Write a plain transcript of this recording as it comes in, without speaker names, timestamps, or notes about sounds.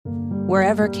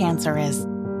Wherever cancer is,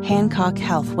 Hancock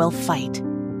Health will fight.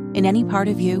 In any part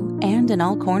of you and in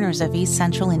all corners of East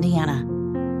Central Indiana.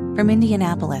 From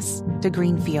Indianapolis to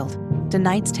Greenfield to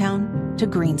Knightstown to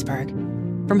Greensburg.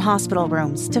 From hospital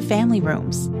rooms to family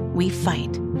rooms, we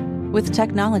fight. With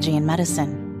technology and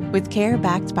medicine, with care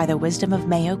backed by the wisdom of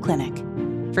Mayo Clinic.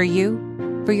 For you,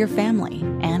 for your family,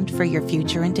 and for your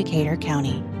future in Decatur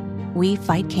County. We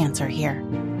fight cancer here.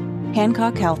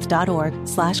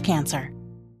 HancockHealth.org/cancer.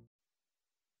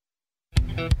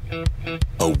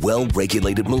 A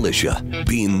well-regulated militia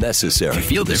being necessary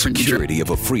for the security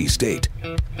of a free state.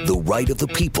 The right of the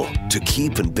people to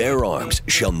keep and bear arms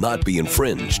shall not be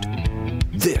infringed.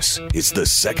 This is the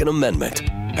Second Amendment,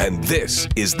 and this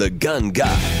is the Gun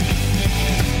Guy.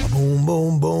 Boom,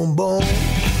 boom, boom, boom.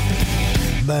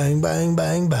 Bang, bang,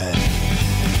 bang, bang.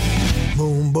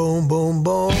 Boom, boom, boom,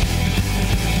 boom.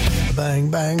 Bang,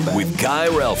 bang, bang. With Guy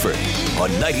Relford on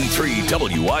 93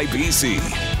 WIBC.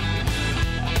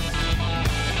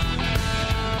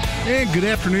 And good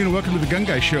afternoon and welcome to the Gun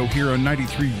Guy Show here on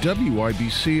 93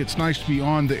 WIBC. It's nice to be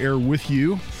on the air with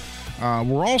you.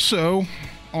 We're also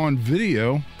on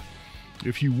video.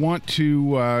 If you want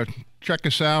to check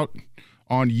us out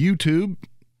on YouTube,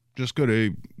 just go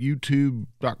to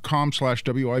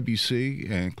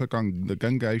youtube.com/WIBC and click on the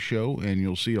Gun Guy Show and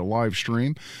you'll see a live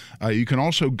stream. You can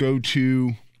also go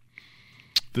to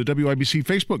the WIBC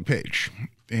Facebook page,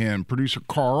 and producer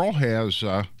Carl has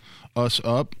us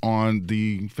up on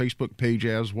the Facebook page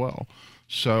as well.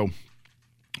 So,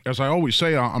 as I always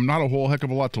say, I'm not a whole heck of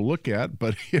a lot to look at,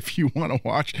 but if you want to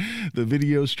watch the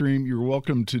video stream, you're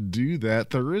welcome to do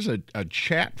that. There is a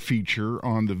chat feature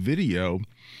on the video.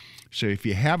 So if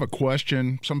you have a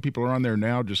question, some people are on there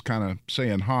now just kind of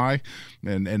saying hi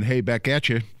and hey back at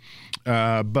you.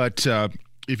 But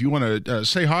if you want to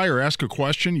say hi or ask a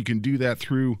question, you can do that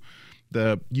through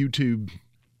the YouTube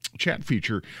chat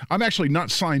feature. I'm actually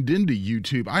not signed into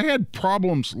YouTube. I had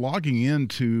problems logging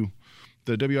into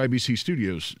the WIBC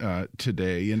studios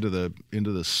today into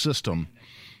the system,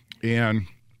 and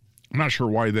I'm not sure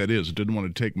why that is. It didn't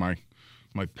want to take my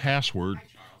password.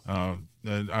 I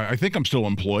think I'm still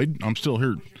employed. I'm still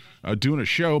here doing a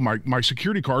show. My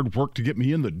security card worked to get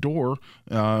me in the door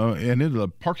and into the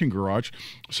parking garage.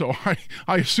 So I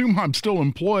assume I'm still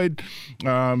employed.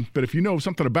 But if you know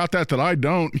something about that I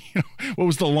don't, what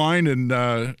was the line in,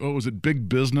 what was it, Big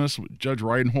Business with Judge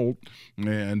Reinhold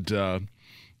and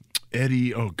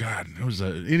Eddie, oh God, it was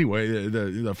anyway,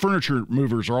 the furniture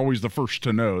movers are always the first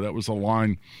to know. That was the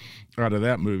line out of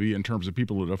that movie in terms of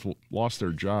people that have lost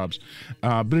their jobs.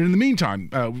 But in the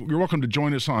meantime, you're welcome to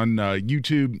join us on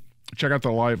YouTube. Check out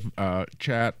the live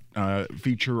chat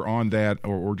feature on that,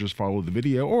 or just follow the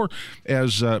video, or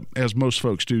as most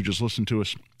folks do, just listen to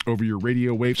us over your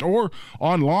radio waves or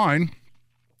online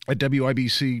at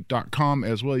WIBC.com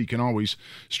as well. You can always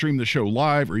stream the show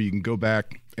live, or you can go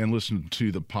back and listen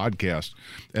to the podcast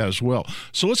as well.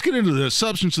 So let's get into the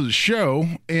substance of the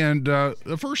show. And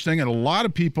the first thing, and a lot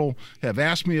of people have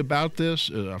asked me about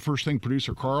this, first thing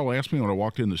producer Carl asked me when I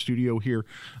walked in the studio here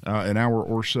an hour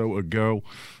or so ago.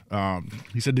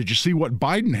 He said, did you see what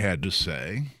Biden had to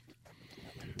say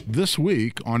this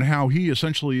week on how he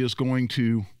essentially is going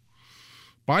to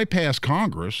bypass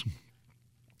Congress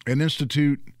and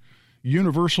institute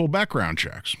universal background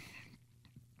checks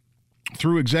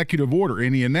through executive order?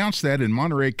 And he announced that in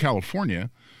Monterey, California,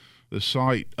 the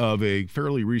site of a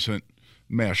fairly recent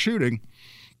mass shooting.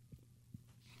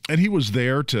 And he was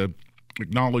there to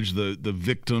acknowledge the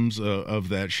victims of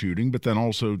that shooting, but then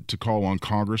also to call on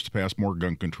Congress to pass more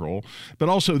gun control, but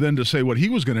also then to say what he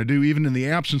was going to do even in the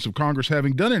absence of Congress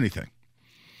having done anything.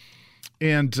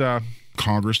 And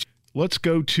Congress, let's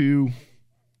go to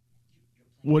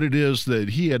what it is that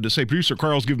he had to say. Producer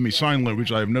Carl's giving me sign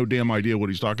language. I have no damn idea what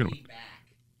he's talking about.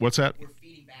 What's that? We're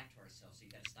feeding back to ourselves, so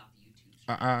you got to stop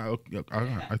the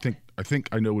YouTube. I think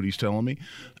I know what he's telling me.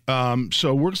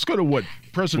 So let's go to what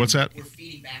President. What's that? We're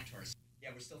feeding back to ourselves. Yeah,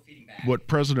 we're still feeding back. What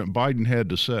President Biden had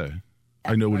to say.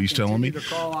 I know what he's telling me. We're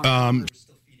still feeding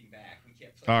back. We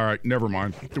can't play. All right, never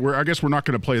mind. I guess we're not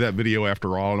going to play that video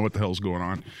after all. I don't know what the hell's going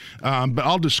on. But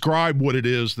I'll describe what it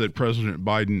is that President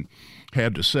Biden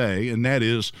had to say, and that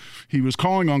is he was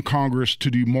calling on Congress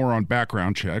to do more on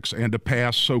background checks and to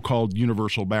pass so-called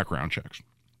universal background checks.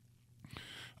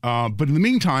 But in the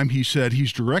meantime, he said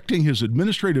he's directing his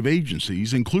administrative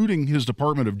agencies, including his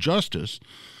Department of Justice,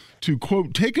 to,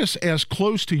 quote, take us as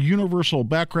close to universal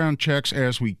background checks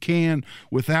as we can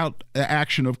without the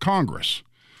action of Congress.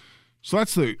 So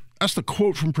that's the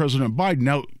quote from President Biden.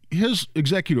 Now, his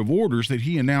executive orders that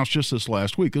he announced just this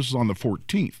last week, this is on the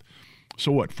 14th.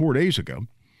 So what, 4 days ago,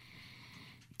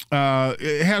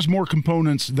 it has more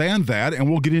components than that, and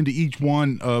we'll get into each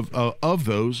one of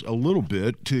those a little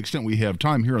bit to the extent we have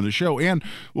time here on the show, and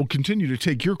we'll continue to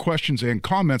take your questions and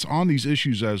comments on these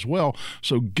issues as well.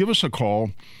 So give us a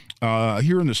call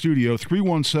here in the studio,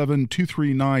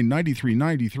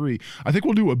 317-239-9393. I think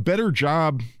we'll do a better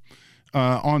job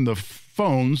on the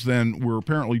phones than we're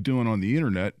apparently doing on the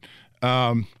internet.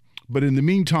 But in the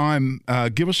meantime,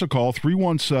 give us a call,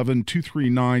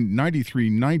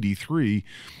 317-239-9393,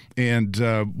 and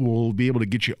we'll be able to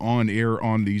get you on air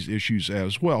on these issues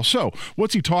as well. So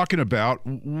what's he talking about?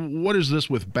 What is this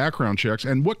with background checks,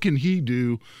 and what can he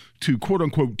do to,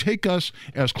 quote-unquote, take us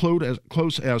as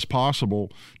close as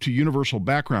possible to universal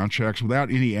background checks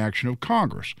without any action of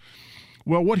Congress?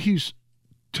 Well, what he's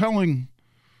telling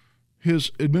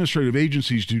his administrative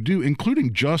agencies to do,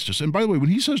 including Justice. And by the way, when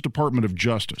he says Department of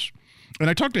Justice, and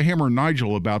I talked to Hammer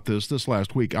Nigel about this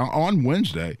last week on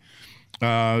Wednesday,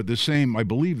 I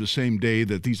believe the same day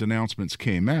that these announcements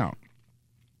came out.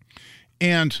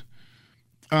 And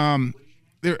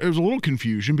there's a little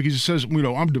confusion because he says,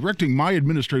 I'm directing my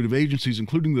administrative agencies,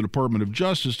 including the Department of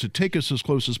Justice, to take us as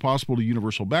close as possible to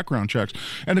universal background checks.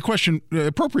 And the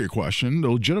appropriate question,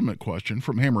 the legitimate question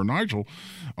from Hammer Nigel,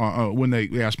 when they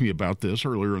asked me about this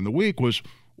earlier in the week was,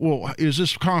 well, is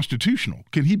this constitutional?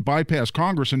 Can he bypass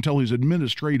Congress and tell his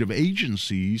administrative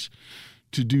agencies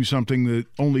to do something that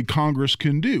only Congress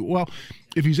can do? Well,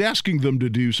 if he's asking them to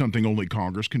do something only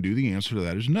Congress can do, the answer to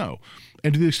that is no.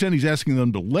 And to the extent he's asking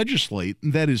them to legislate,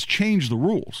 that is change the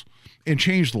rules and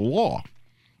change the law.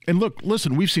 And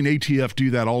listen, we've seen ATF do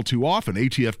that all too often.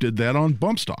 ATF did that on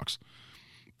bump stocks.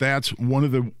 That's one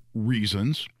of the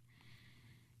reasons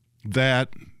that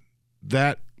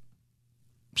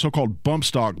so-called bump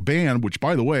stock ban, which,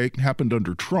 by the way, happened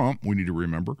under Trump, we need to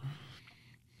remember.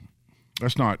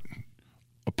 That's not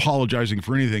apologizing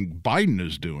for anything Biden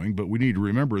is doing, but we need to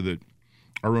remember that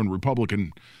our own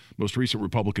most recent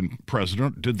Republican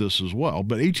president did this as well.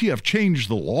 But ATF changed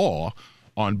the law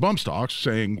on bump stocks,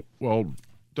 saying, well,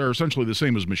 they're essentially the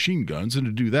same as machine guns. And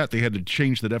to do that, they had to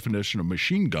change the definition of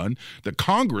machine gun that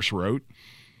Congress wrote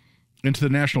into the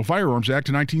National Firearms Act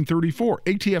of 1934.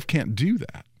 ATF can't do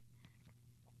that.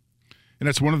 And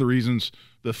that's one of the reasons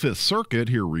the Fifth Circuit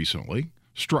here recently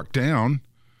struck down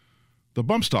the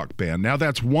bump stock ban. Now,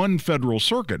 that's one federal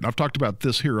circuit, and I've talked about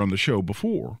this here on the show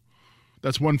before.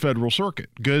 That's one federal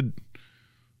circuit. Good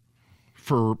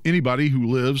for anybody who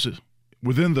lives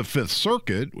within the Fifth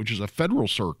Circuit, which is a federal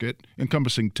circuit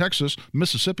encompassing Texas,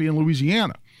 Mississippi, and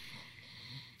Louisiana.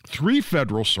 3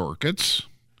 federal circuits,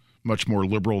 much more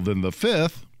liberal than the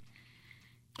Fifth,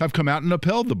 have come out and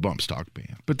upheld the bump stock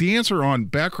ban. But the answer on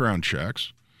background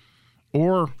checks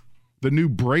or the new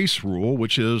brace rule,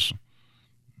 which is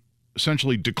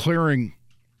essentially declaring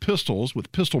pistols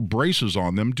with pistol braces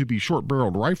on them to be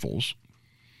short-barreled rifles,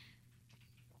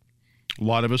 a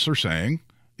lot of us are saying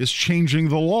is changing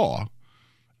the law.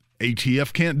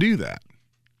 ATF can't do that.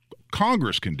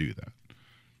 Congress can do that.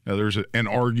 Now, there's an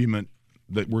argument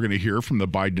that we're going to hear from the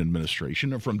Biden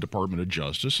administration and from Department of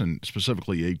Justice and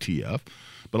specifically ATF,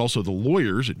 but also the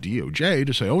lawyers at DOJ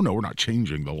to say, oh, no, we're not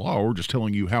changing the law. We're just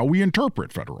telling you how we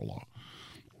interpret federal law.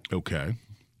 Okay.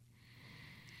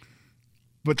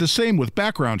 But the same with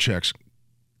background checks.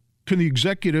 Can the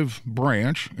executive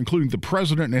branch, including the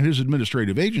president and his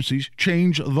administrative agencies,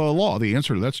 change the law? The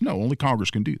answer to that's no. Only Congress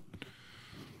can do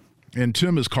that. And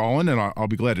Tim is calling, and I'll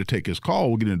be glad to take his call.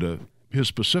 We'll get into his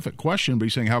specific question, but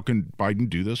he's saying, how can Biden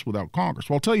do this without Congress?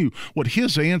 Well, I'll tell you what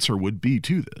his answer would be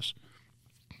to this.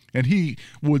 And he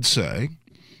would say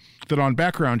that on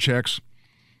background checks,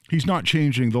 he's not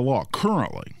changing the law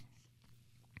currently.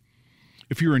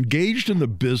 If you're engaged in the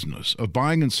business of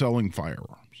buying and selling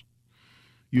firearms,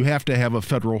 you have to have a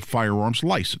federal firearms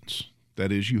license.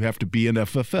 That is, you have to be an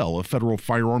FFL, a federal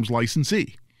firearms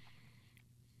licensee.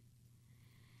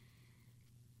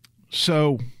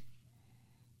 So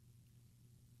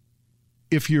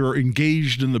if you're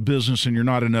engaged in the business and you're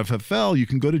not an FFL, you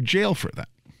can go to jail for that.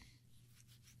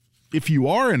 If you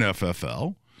are an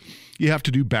FFL, you have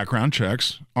to do background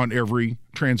checks on every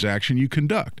transaction you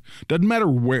conduct. Doesn't matter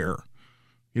where.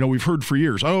 We've heard for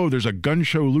years, oh, there's a gun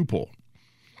show loophole,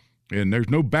 and there's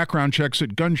no background checks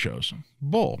at gun shows.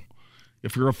 Bull.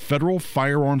 If you're a federal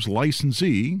firearms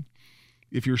licensee,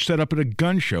 if you're set up at a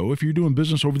gun show, if you're doing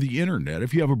business over the internet,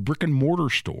 if you have a brick and mortar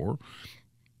store,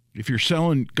 if you're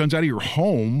selling guns out of your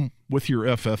home with your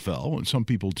FFL, and some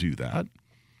people do that,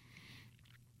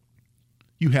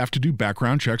 you have to do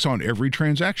background checks on every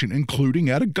transaction, including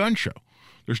at a gun show.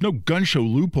 There's no gun show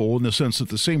loophole in the sense that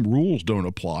the same rules don't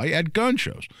apply at gun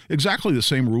shows. Exactly the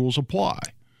same rules apply.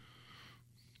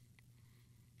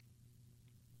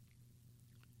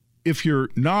 If you're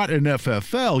not an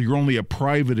FFL, you're only a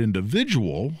private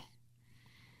individual,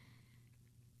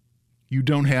 you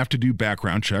don't have to do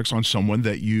background checks on someone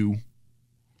that you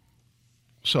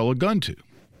sell a gun to.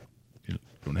 You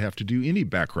don't have to do any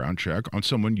background check on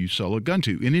someone you sell a gun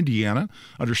to. In Indiana,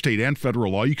 under state and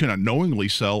federal law, you cannot knowingly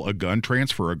sell a gun,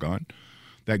 transfer a gun.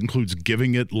 That includes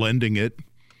giving it, lending it.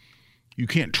 You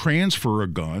can't transfer a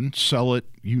gun, sell it,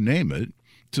 you name it,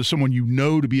 to someone you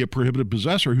know to be a prohibited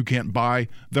possessor who can't buy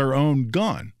their own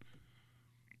gun.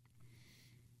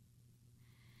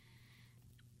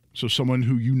 So someone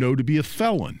who you know to be a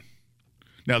felon.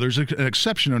 Now, there's an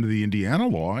exception under the Indiana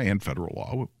law and federal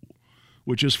law,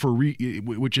 which is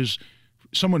which is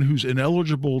someone who's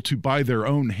ineligible to buy their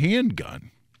own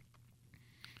handgun.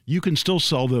 You can still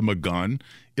sell them a gun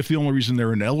if the only reason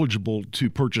they're ineligible to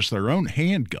purchase their own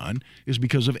handgun is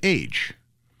because of age.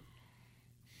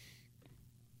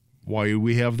 Why do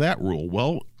we have that rule?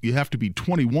 Well, you have to be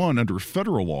 21 under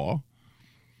federal law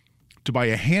to buy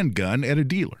a handgun at a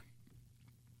dealer.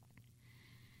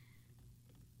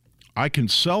 I can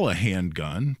sell a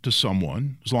handgun to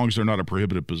someone, as long as they're not a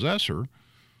prohibited possessor,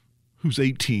 who's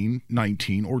 18,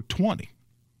 19, or 20.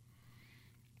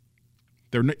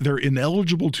 They're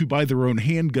ineligible to buy their own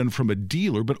handgun from a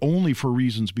dealer, but only for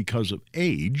reasons because of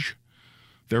age.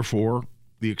 Therefore,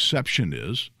 the exception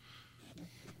is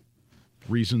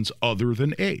reasons other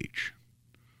than age.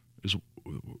 Is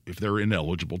if they're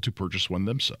ineligible to purchase one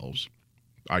themselves,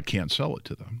 I can't sell it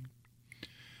to them.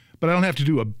 But I don't have to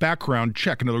do a background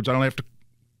check. In other words, I don't have to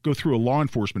go through a law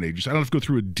enforcement agency. I don't have to go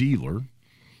through a dealer.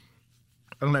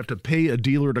 I don't have to pay a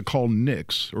dealer to call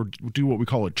NICS or do what we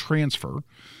call a transfer,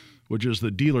 which is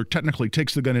the dealer technically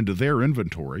takes the gun into their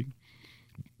inventory.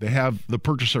 They have the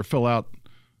purchaser fill out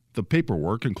the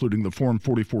paperwork, including the Form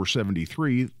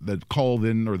 4473, that call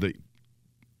then, or the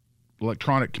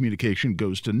electronic communication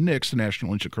goes to NICS, the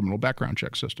National Instant Criminal Background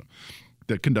Check System,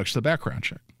 that conducts the background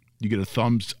check. You get a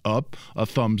thumbs up, a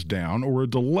thumbs down, or a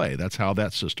delay. That's how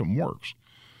that system works.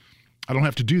 I don't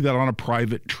have to do that on a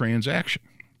private transaction.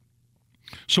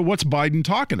 So what's Biden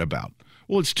talking about?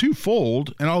 Well, it's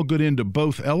twofold, and I'll get into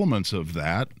both elements of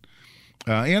that.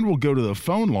 And we'll go to the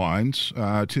phone lines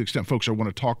to the extent folks want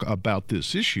to talk about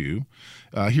this issue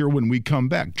here when we come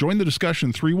back. Join the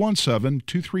discussion,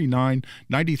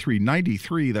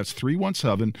 317-239-9393. That's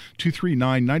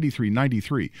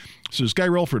 317-239-9393. This is Guy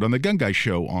Relford on The Gun Guy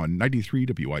Show on 93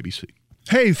 WIBC.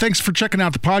 Hey, thanks for checking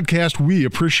out the podcast. We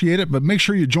appreciate it, but make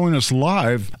sure you join us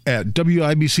live at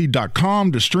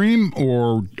WIBC.com to stream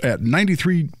or at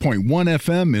 93.1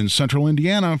 FM in Central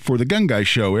Indiana for The Gun Guy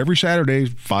Show every Saturday,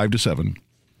 5 to 7.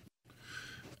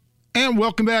 And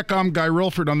welcome back. I'm Guy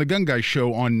Relford on The Gun Guy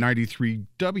Show on 93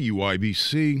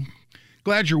 WIBC.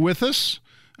 Glad you're with us.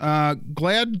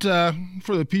 Glad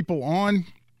for the people on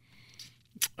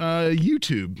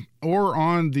YouTube or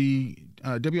on the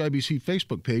WIBC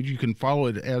Facebook page. You can follow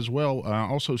it as well.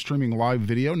 Also streaming live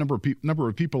video. Number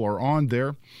of people are on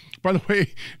there. By the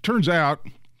way, turns out,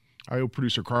 I owe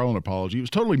producer Carl an apology. It was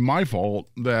totally my fault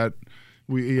that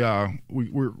we're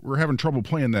having trouble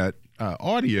playing that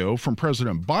audio from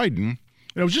President Biden.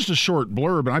 It was just a short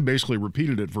blurb, and I basically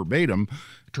repeated it verbatim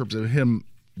in terms of him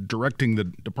directing the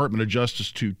Department of Justice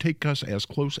to take us as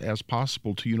close as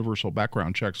possible to universal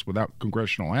background checks without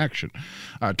congressional action.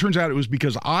 Turns out it was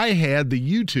because I had the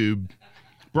YouTube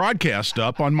broadcast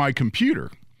up on my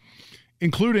computer,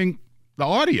 including the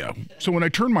audio. So when I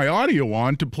turned my audio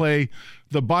on to play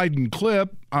the Biden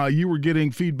clip, you were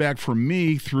getting feedback from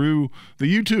me through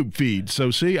the YouTube feed. So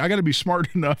see, I got to be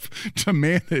smart enough to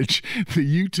manage the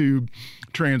YouTube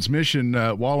transmission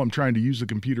while I'm trying to use the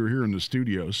computer here in the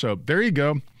studio. So there you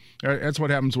go. That's what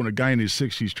happens when a guy in his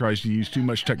 60s tries to use too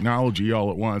much technology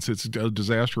all at once. It's a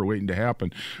disaster waiting to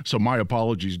happen. So my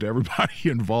apologies to everybody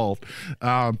involved.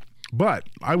 But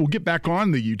I will get back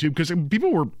on the YouTube because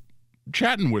people were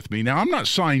chatting with me. Now, I'm not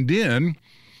signed in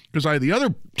because the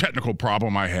other technical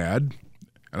problem I had,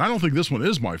 and I don't think this one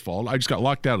is my fault. I just got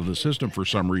locked out of the system for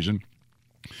some reason.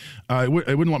 It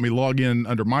wouldn't let me log in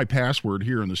under my password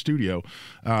here in the studio,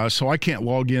 so I can't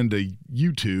log into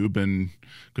YouTube, and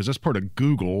because that's part of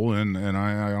Google, and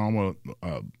I don't want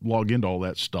to log into all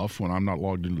that stuff when I'm not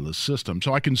logged into the system.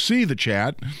 So I can see the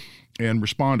chat and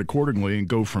respond accordingly and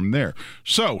go from there.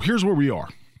 So here's where we are.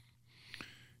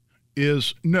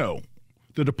 No,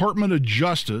 the Department of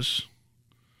Justice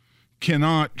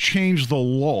cannot change the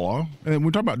law. And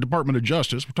we're talking about Department of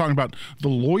Justice. We're talking about the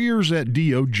lawyers at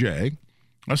DOJ.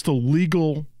 That's the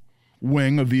legal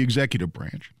wing of the executive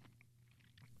branch.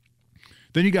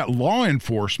 Then you got law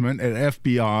enforcement at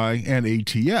FBI and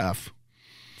ATF.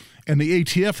 And the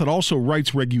ATF that also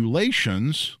writes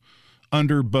regulations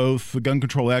under both the Gun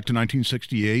Control Act of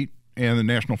 1968 and the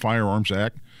National Firearms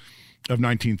Act of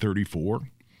 1934,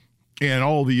 and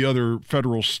all the other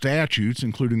federal statutes,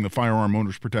 including the Firearm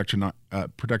Owners Protection Act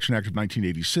of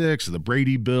 1986, the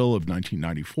Brady Bill of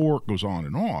 1994, it goes on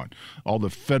and on. All the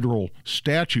federal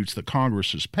statutes that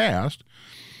Congress has passed.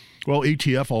 Well,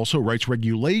 ATF also writes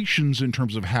regulations in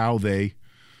terms of how they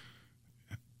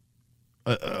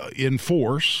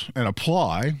enforce and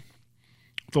apply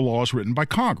the laws written by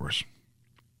Congress.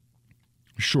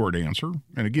 Short answer.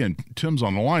 And again, Tim's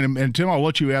on the line. And Tim, I'll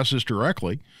let you ask this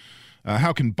directly.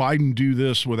 How can Biden do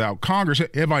this without Congress?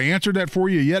 Have I answered that for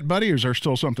you yet, buddy, or is there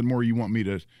still something more you want me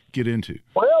to get into?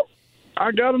 Well,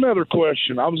 I got another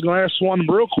question. I was going to ask one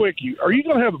real quick. Are you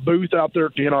going to have a booth out there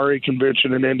at the NRA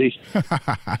convention in Indy?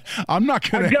 I'm not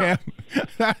going to have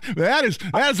that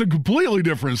is a completely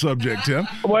different subject, Tim.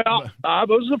 Well, that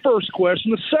was the first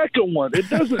question. The second one, it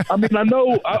doesn't. I mean, I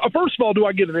know. First of all, do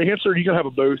I get an answer? Are you going to have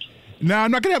a booth? No,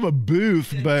 I'm not going to have a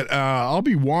booth, but I'll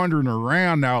be wandering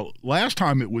around. Now, last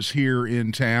time it was here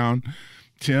in town,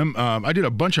 Tim, I did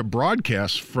a bunch of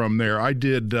broadcasts from there. I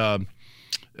did NRA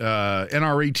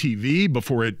TV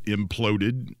before it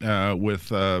imploded with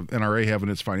NRA having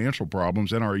its financial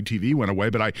problems. NRA TV went away,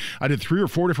 but I did 3 or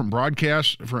 4 different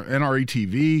broadcasts for NRA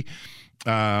TV.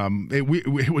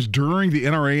 It was during the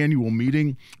NRA annual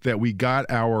meeting that we got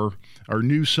our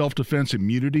new self-defense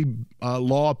immunity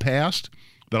law passed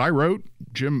that I wrote,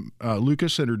 Jim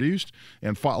Lucas introduced,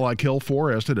 and fought like hell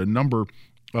for, as did a number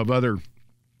of other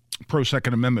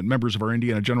pro-Second Amendment members of our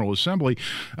Indiana General Assembly.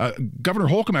 Governor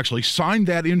Holcomb actually signed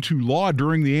that into law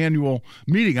during the annual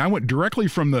meeting. I went directly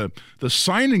from the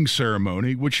signing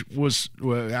ceremony, which was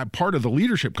part of the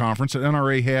leadership conference that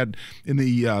NRA had in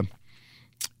the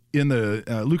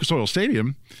Lucas Oil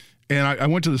Stadium, and I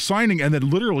went to the signing and then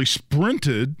literally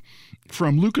sprinted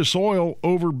from Lucas Oil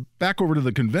back over to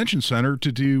the convention center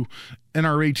to do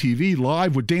NRA TV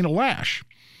live with Dana Lash.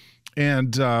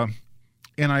 And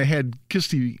I had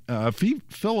Kirsty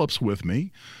Phillips with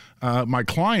me, my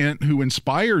client who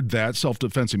inspired that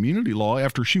self-defense immunity law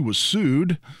after she was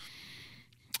sued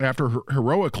after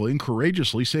heroically and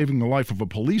courageously saving the life of a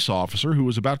police officer who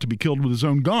was about to be killed with his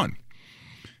own gun.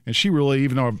 And she really,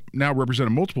 even though I've now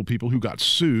represented multiple people who got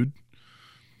sued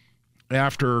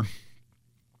after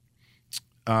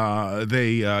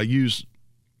they used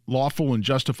lawful and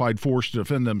justified force to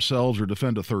defend themselves or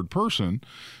defend a third person.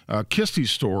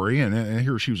 Kisty's story, and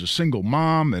here she was a single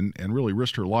mom and really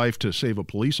risked her life to save a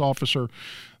police officer.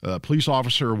 The police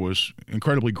officer was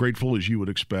incredibly grateful, as you would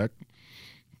expect,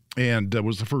 and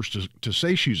was the first to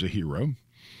say she's a hero.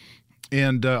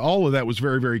 And all of that was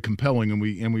very, very compelling, and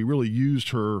we really used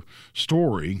her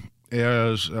story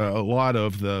as a lot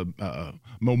of the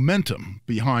momentum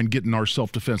behind getting our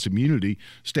self-defense immunity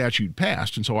statute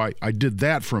passed. And so I did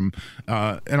that from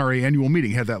NRA annual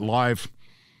meeting, had that live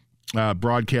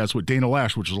broadcast with Dana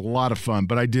Lash, which was a lot of fun.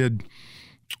 But I did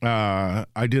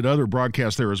other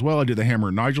broadcasts there as well. I did the Hammer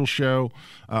and Nigel show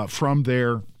from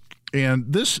there.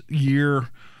 And this year,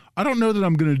 I don't know that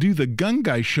I'm going to do the Gun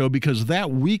Guy show because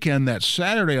that weekend, that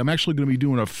Saturday, I'm actually going to be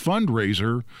doing a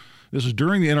fundraiser. This is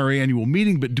during the NRA annual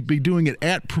meeting, but to be doing it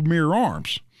at Premier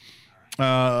Arms,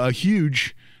 a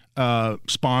huge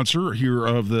sponsor here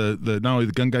of the not only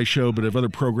the Gun Guy show, but of other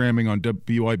programming on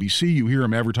WIBC. You hear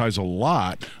him advertise a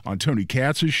lot on Tony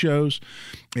Katz's shows,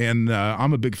 and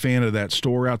I'm a big fan of that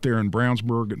store out there in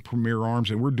Brownsburg at Premier Arms,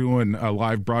 and we're doing a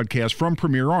live broadcast from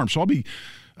Premier Arms. So I'll be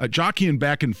jockeying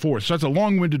back and forth. So that's a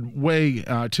long-winded way,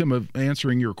 Tim, of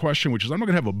answering your question, which is I'm not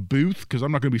going to have a booth because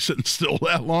I'm not going to be sitting still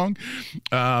that long.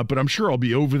 But I'm sure I'll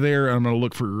be over there, and I'm going to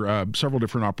look for several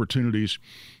different opportunities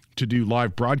to do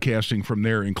live broadcasting from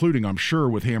there, including, I'm sure,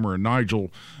 with Hammer and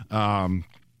Nigel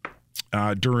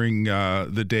during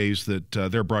the days that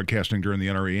they're broadcasting during the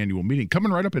NRA annual meeting,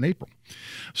 coming right up in April.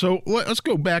 So let's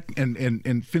go back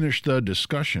and finish the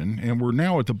discussion. And we're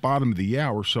now at the bottom of the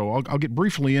hour, so I'll get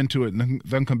briefly into it and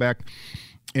then come back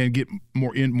and get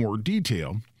more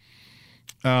detail.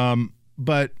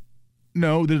 But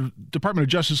no, the Department of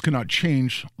Justice cannot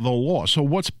change the law. So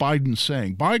what's Biden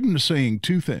saying? Biden is saying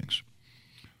two things.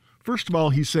 First of all,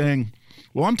 he's saying,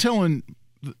 well, I'm telling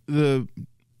the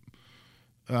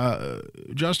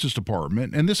Justice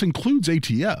Department, and this includes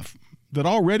ATF, that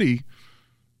already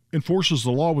enforces the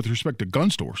law with respect to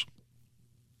gun stores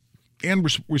and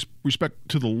respect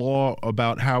to the law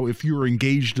about how if you're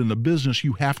engaged in the business,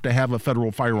 you have to have a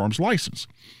federal firearms license.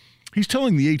 He's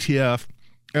telling the ATF,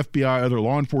 FBI, other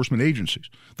law enforcement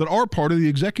agencies that are part of the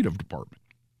executive department.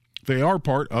 They are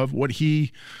part of what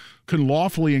he can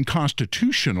lawfully and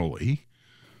constitutionally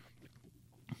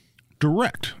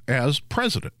direct as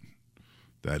president.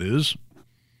 That is,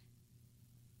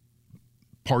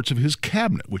 parts of his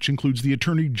cabinet, which includes the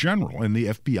Attorney General, and the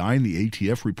FBI and the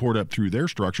ATF report up through their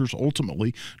structures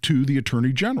ultimately to the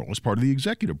Attorney General as part of the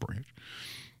executive branch.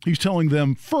 He's telling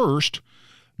them, first,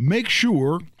 make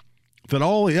sure that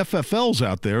all the FFLs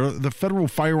out there, the federal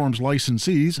firearms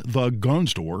licensees, the gun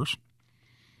stores,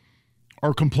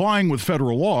 are complying with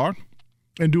federal law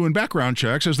and doing background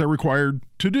checks as they're required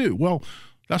to do. Well,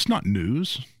 that's not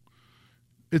news.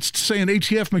 It's saying,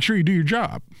 ATF, make sure you do your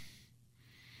job.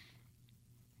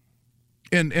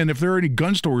 And if there are any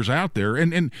gun stores out there,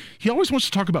 and he always wants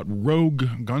to talk about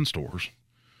rogue gun stores,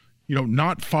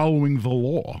 not following the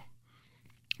law.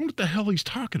 What the hell he's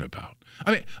talking about?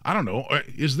 I mean, I don't know.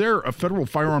 Is there a federal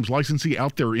firearms licensee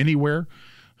out there anywhere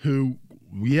who,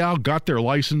 got their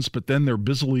license, but then they're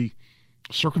busily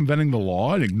circumventing the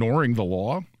law and ignoring the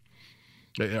law?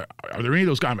 Are there any of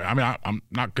those guys? I mean, I'm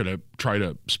not going to try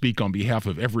to speak on behalf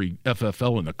of every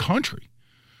FFL in the country.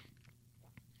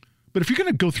 But if you're going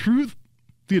to go through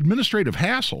the administrative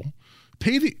hassle,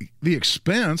 pay the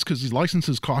expense, because these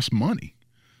licenses cost money.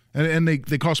 And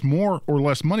they cost more or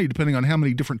less money depending on how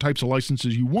many different types of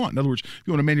licenses you want. In other words, if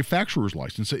you want a manufacturer's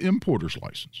license, an importer's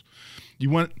license, you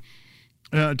want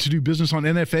to do business on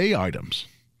NFA items,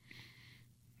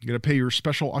 you got to pay your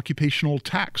special occupational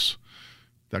tax.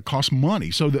 That costs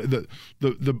money. So the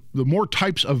more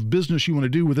types of business you want to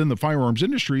do within the firearms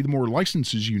industry, the more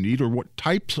licenses you need, or what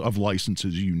types of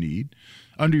licenses you need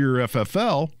under your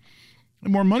FFL, the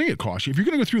more money it costs you. If you're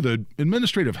going to go through the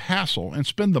administrative hassle and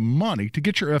spend the money to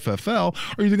get your FFL,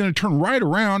 are you going to turn right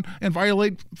around and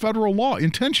violate federal law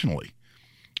intentionally?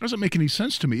 It doesn't make any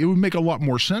sense to me. It would make a lot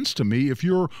more sense to me if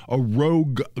you're a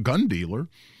rogue gun dealer.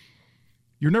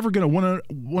 You're never going to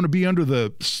want to be under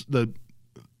the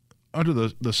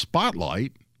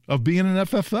spotlight of being an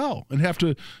FFL and have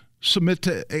to submit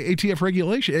to ATF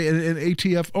regulation and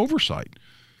ATF oversight.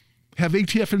 Have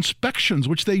ATF inspections,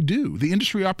 which they do. The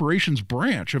industry operations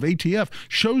branch of ATF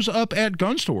shows up at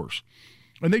gun stores,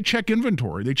 and they check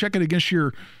inventory. They check it against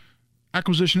your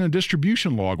acquisition and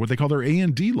distribution log, what they call their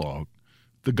A&D log,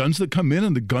 the guns that come in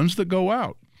and the guns that go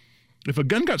out. If a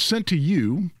gun got sent to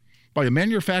you by a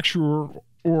manufacturer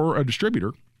or a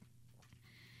distributor,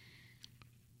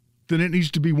 then it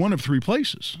needs to be one of three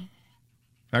places.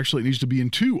 Actually, it needs to be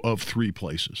in two of three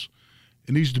places.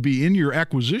 It needs to be in your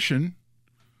acquisition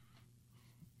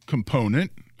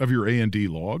component of your A&D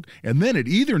log, and then it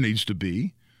either needs to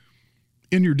be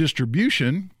in your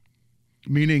distribution,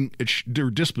 meaning their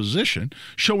disposition,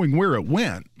 showing where it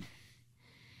went,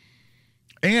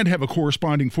 and have a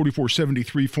corresponding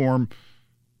 4473 form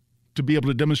to be able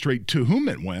to demonstrate to whom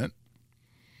it went,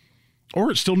 or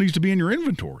it still needs to be in your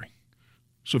inventory.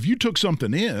 So if you took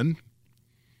something in,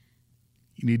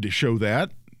 you need to show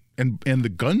that, and the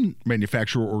gun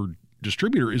manufacturer or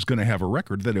distributor is going to have a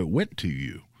record that it went to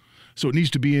you. So it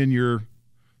needs to be in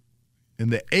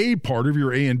the A part of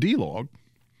your A&D log,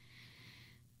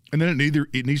 and then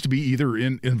it needs to be either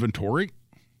in inventory,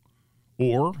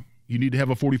 or you need to have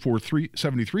a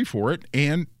 4473 for it,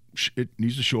 and it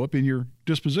needs to show up in your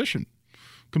disposition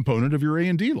component of your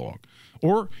A&D log.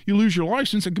 Or you lose your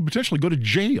license and could potentially go to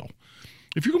jail.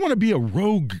 If you want to be a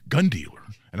rogue gun dealer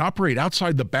and operate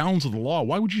outside the bounds of the law,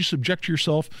 why would you subject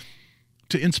yourself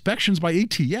to inspections by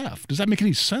ATF? Does that make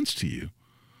any sense to you?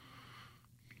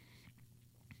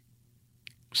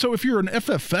 So if you're an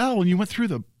FFL and you went through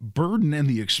the burden and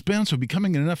the expense of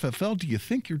becoming an FFL, do you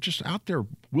think you're just out there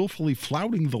willfully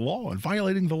flouting the law and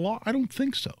violating the law? I don't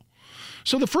think so.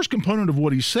 So the first component of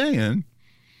what he's saying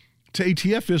to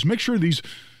ATF is make sure these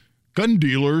gun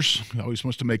dealers, he always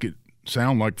wants to make it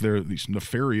sound like they're these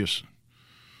nefarious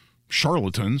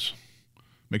charlatans,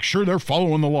 make sure they're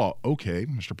following the law. Okay,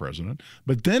 Mr. President.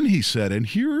 But then he said, and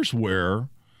here's where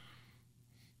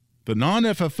the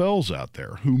non-FFLs out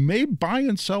there who may buy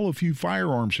and sell a few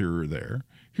firearms here or there,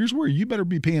 here's where you better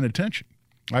be paying attention.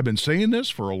 I've been saying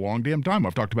this for a long damn time.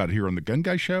 I've talked about it here on the Gun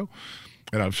Guy Show,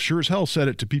 and I've sure as hell said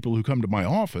it to people who come to my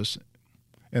office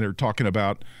and are talking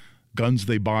about guns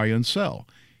they buy and sell.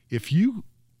 If you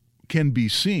can be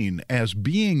seen as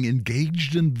being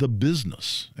engaged in the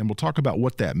business, and we'll talk about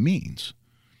what that means,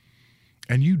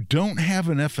 and you don't have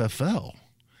an FFL,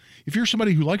 if you're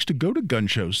somebody who likes to go to gun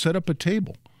shows, set up a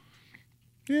table,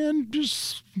 and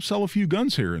just sell a few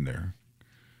guns here and there,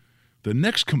 the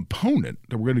next component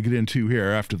that we're going to get into here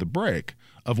after the break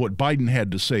of what Biden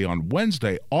had to say on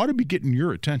Wednesday ought to be getting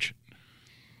your attention.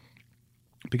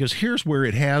 Because here's where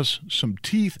it has some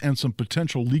teeth and some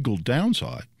potential legal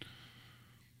downside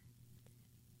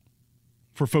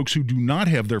for folks who do not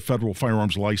have their federal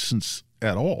firearms license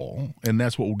at all, and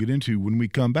that's what we'll get into when we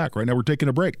come back. Right now we're taking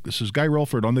a break. This is Guy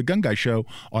Relford on the Gun Guy Show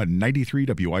on 93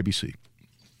 WIBC.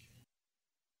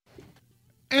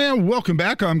 And welcome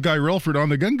back. I'm Guy Relford on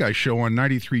the Gun Guy Show on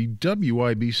 93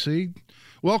 WIBC.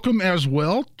 Welcome as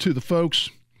well to the folks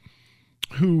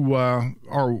who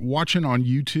are watching on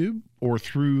YouTube or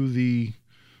through the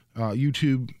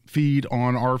YouTube feed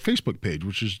on our Facebook page,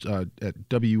 which is at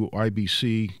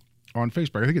WIBC on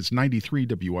Facebook. I think it's 93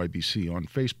 WIBC on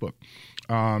Facebook.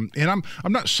 And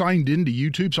I'm not signed into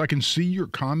YouTube, so I can see your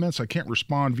comments. I can't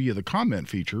respond via the comment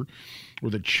feature or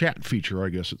the chat feature, I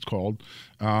guess it's called.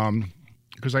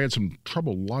 Because I had some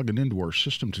trouble logging into our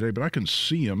system today, but I can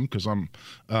see them because I'm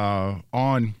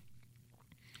on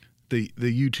the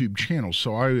YouTube channel.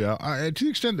 So I, to the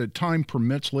extent that time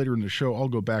permits later in the show, I'll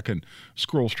go back and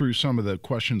scroll through some of the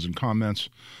questions and comments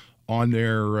on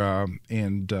there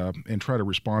and try to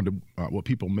respond to what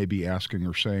people may be asking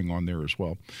or saying on there as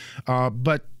well.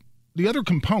 But the other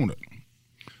component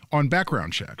on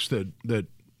background checks that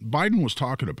Biden was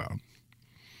talking about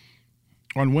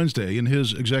on Wednesday in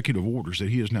his executive orders that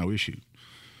he has now issued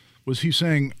was he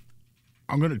saying,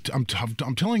 I'm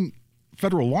telling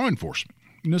federal law enforcement,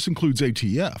 and this includes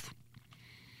ATF,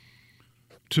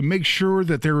 to make sure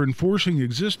that they're enforcing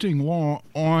existing law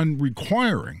on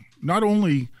requiring not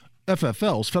only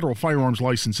FFLs, federal firearms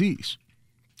licensees,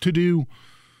 to do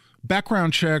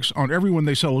background checks on everyone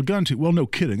they sell a gun to. Well, no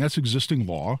kidding. That's existing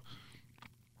law.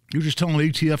 You're just telling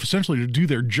ATF essentially to do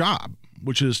their job,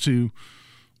 which is to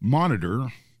monitor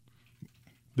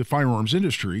the firearms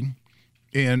industry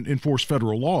and enforce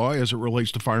federal law as it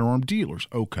relates to firearm dealers.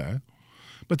 Okay.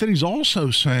 But then he's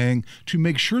also saying to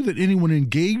make sure that anyone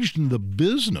engaged in the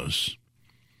business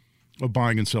of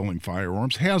buying and selling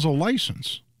firearms has a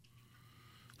license.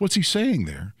 What's he saying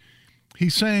there?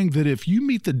 He's saying that if you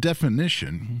meet the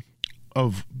definition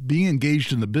of being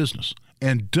engaged in the business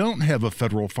and don't have a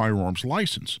federal firearms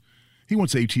license, he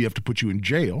wants ATF to put you in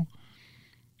jail.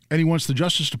 And he wants the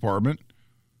Justice Department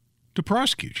to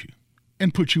prosecute you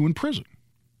and put you in prison.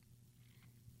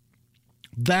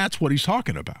 That's what he's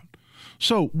talking about.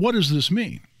 So what does this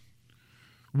mean?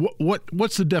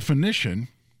 What's the definition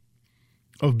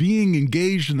of being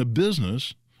engaged in the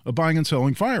business of buying and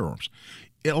selling firearms?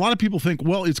 A lot of people think,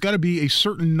 well, it's got to be a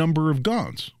certain number of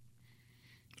guns.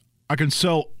 I can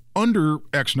sell under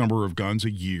X number of guns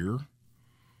a year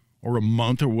or a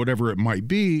month or whatever it might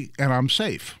be, and I'm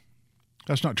safe.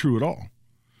 That's not true at all.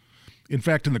 In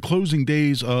fact, in the closing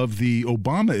days of the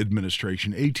Obama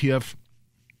administration, ATF,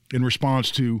 in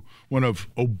response to one of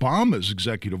Obama's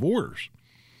executive orders,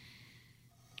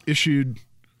 issued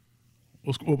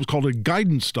what was called a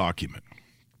guidance document.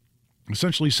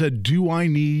 Essentially said, do I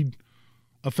need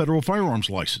a federal firearms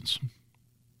license?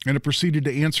 And it proceeded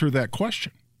to answer that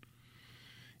question.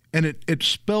 And it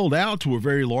spelled out to a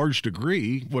very large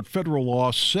degree what federal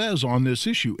law says on this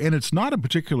issue. And it's not a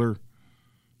particular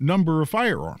number of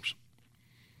firearms.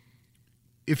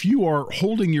 If you are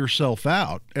holding yourself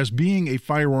out as being a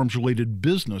firearms-related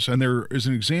business, and there is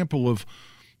an example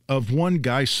of one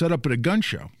guy set up at a gun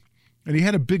show, and he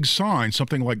had a big sign,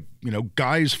 something like,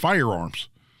 Guy's Firearms,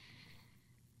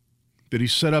 that he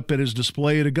set up at his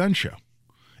display at a gun show.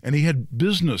 And he had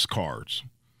business cards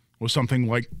with something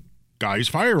like Guy's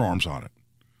Firearms on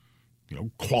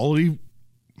it. Quality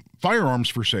firearms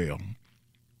for sale.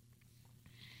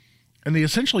 And they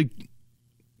essentially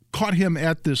caught him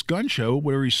at this gun show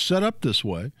where he's set up this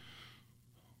way,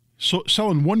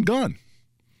 selling one gun.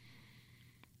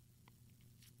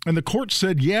 And the court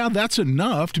said, yeah, that's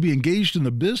enough to be engaged in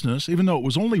the business, even though it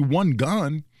was only one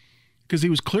gun, because he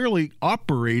was clearly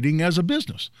operating as a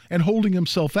business and holding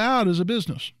himself out as a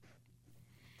business.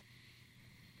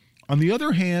 On the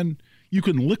other hand, you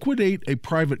can liquidate a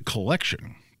private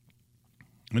collection.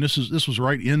 And this was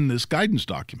right in this guidance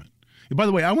document. And by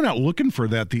the way, I went out looking for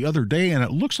that the other day, and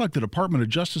it looks like the Department of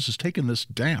Justice has taken this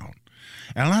down.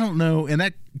 And I don't know, and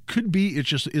that could be it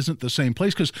just isn't the same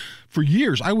place, because for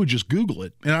years I would just Google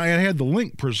it, and I had the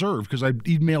link preserved because I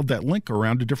emailed that link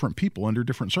around to different people under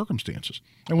different circumstances.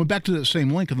 I went back to that same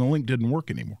link, and the link didn't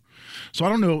work anymore. So I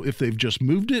don't know if they've just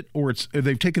moved it or if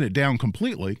they've taken it down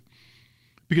completely,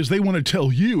 because they want to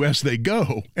tell you as they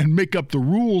go and make up the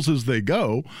rules as they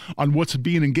go on what's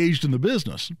being engaged in the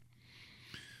business.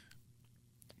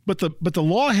 But the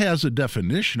law has a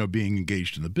definition of being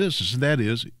engaged in the business, and that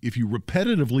is if you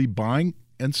repetitively buy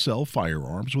and sell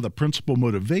firearms with a principal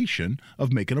motivation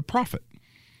of making a profit.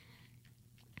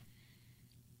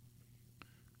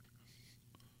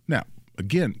 Now,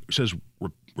 again, it says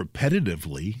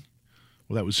repetitively.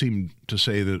 Well, that would seem to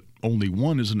say that only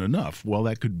one isn't enough. Well,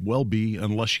 that could well be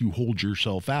unless you hold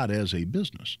yourself out as a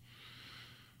business.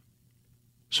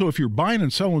 So if you're buying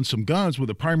and selling some guns with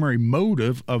a primary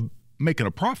motive of making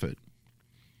a profit,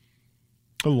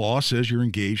 The law says you're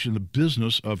engaged in the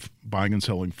business of buying and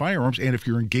selling firearms, and if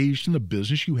you're engaged in the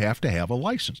business, you have to have a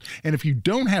license. And if you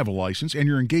don't have a license and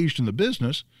you're engaged in the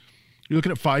business, you're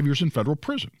looking at 5 years in federal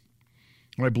prison.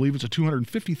 And I believe it's a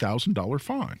 $250,000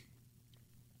 fine.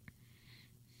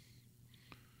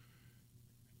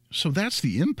 So that's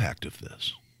the impact of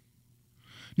this.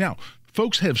 Now,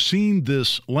 folks have seen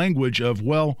this language of,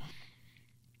 well,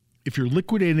 if you're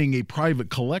liquidating a private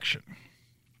collection,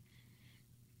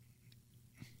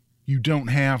 you don't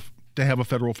have to have a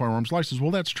federal firearms license.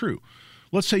 Well, that's true.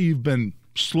 Let's say you've been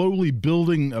slowly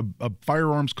building a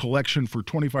firearms collection for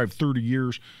 25, 30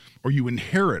 years, or you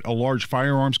inherit a large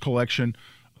firearms collection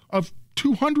of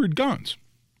 200 guns.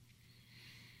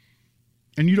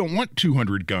 And you don't want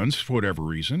 200 guns for whatever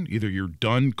reason. Either you're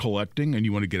done collecting and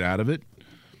you want to get out of it,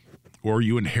 or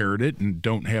you inherit it and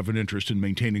don't have an interest in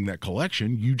maintaining that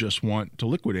collection. You just want to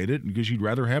liquidate it because you'd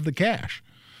rather have the cash.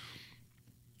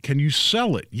 Can you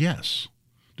sell it? Yes.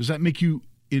 Does that make you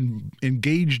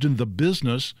engaged in the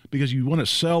business because you want to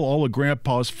sell all of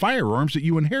Grandpa's firearms that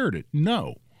you inherited?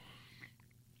 No.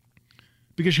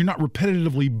 Because you're not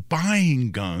repetitively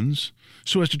buying guns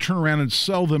so as to turn around and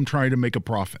sell them trying to make a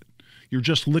profit. You're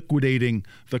just liquidating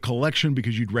the collection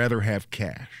because you'd rather have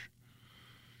cash.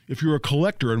 If you're a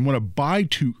collector and want to buy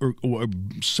or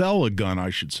sell a gun, I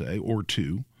should say, or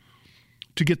two,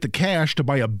 to get the cash to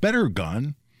buy a better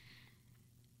gun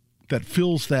that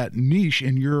fills that niche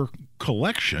in your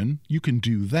collection, you can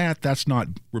do that. That's not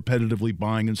repetitively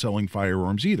buying and selling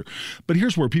firearms either. But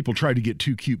here's where people try to get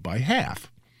too cute by half.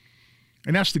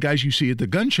 And that's the guys you see at the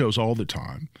gun shows all the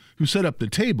time who set up the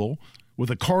table with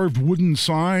a carved wooden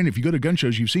sign. If you go to gun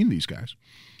shows, you've seen these guys.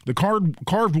 The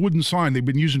carved wooden sign they've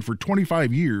been using for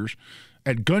 25 years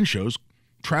at gun shows,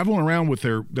 traveling around with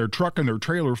their truck and their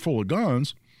trailer full of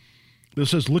guns that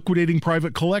says liquidating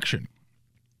private collection.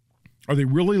 Are they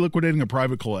really liquidating a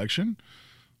private collection,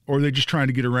 or are they just trying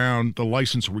to get around the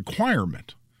license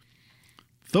requirement?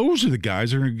 Those are the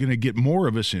guys that are going to get more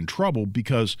of us in trouble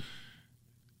because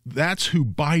that's who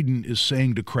Biden is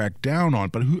saying to crack down on.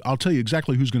 But I'll tell you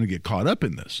exactly who's going to get caught up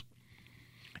in this.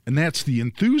 And that's the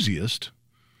enthusiast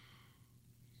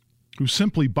who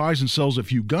simply buys and sells a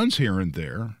few guns here and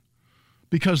there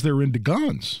because they're into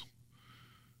guns.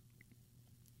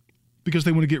 Because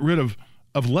they want to get rid of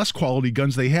less quality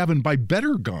guns they have and buy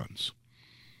better guns.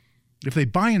 If they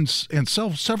buy and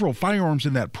sell several firearms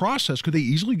in that process, could they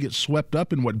easily get swept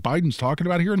up in what Biden's talking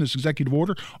about here in this executive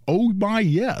order? Oh, my,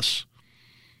 yes.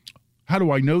 How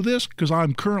do I know this? Because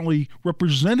I'm currently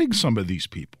representing some of these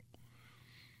people.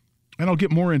 And I'll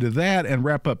get more into that and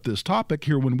wrap up this topic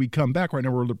here when we come back. Right now,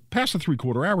 we're past the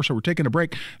 3/4 hour, so we're taking a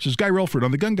break. This is Guy Relford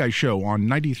on The Gun Guy Show on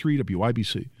 93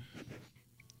 WIBC.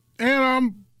 And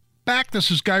I'm back. This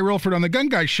is Guy Relford on The Gun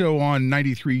Guy Show on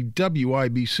 93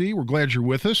 WIBC. We're glad you're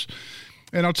with us.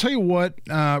 And I'll tell you what,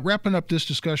 wrapping up this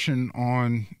discussion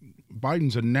on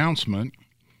Biden's announcement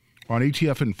on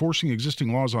ATF enforcing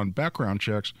existing laws on background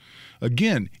checks.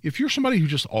 Again, if you're somebody who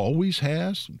just always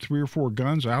has 3 or 4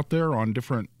 guns out there on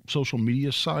different social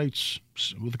media sites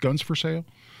with guns for sale,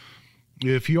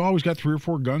 if you always got 3 or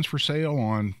 4 guns for sale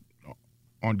on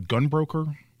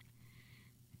Gunbroker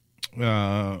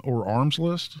or Arms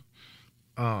List,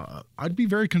 I'd be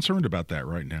very concerned about that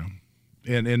right now.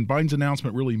 And Biden's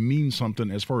announcement really means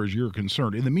something as far as you're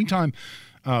concerned. In the meantime,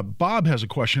 Bob has a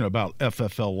question about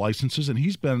FFL licenses, and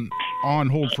he's been on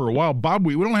hold for a while. Bob,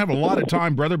 we don't have a lot of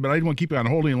time, brother, but I didn't want to keep you on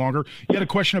hold any longer. You had a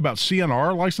question about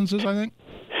CNR licenses, I think?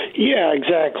 Yeah,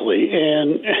 exactly.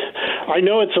 And I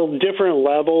know it's a different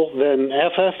level than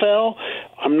FFL.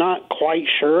 I'm not quite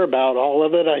sure about all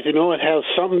of it. I know it has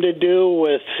something to do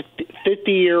with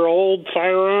 50-year-old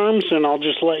firearms, and I'll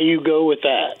just let you go with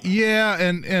that. Yeah,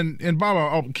 and Bob,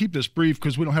 I'll keep this brief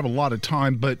because we don't have a lot of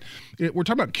time, but we're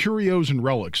talking about curios and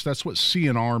relics. That's what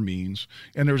CNR means.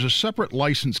 And there's a separate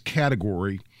license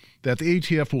category that the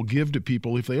ATF will give to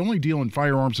people if they only deal in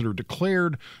firearms that are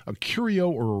declared a curio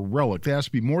or a relic. They has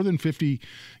to be more than 50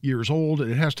 years old.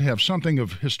 It has to have something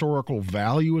of historical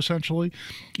value, essentially.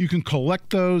 You can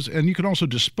collect those, and you can also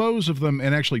dispose of them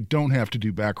and actually don't have to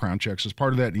do background checks as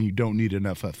part of that, and you don't need an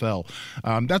FFL.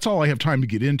 That's all I have time to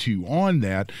get into on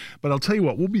that. But I'll tell you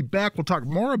what, we'll be back. We'll talk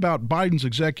more about Biden's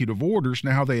executive orders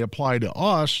and how they apply to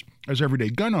us as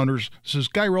everyday gun owners. This is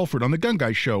Guy Relford on The Gun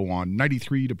Guy Show on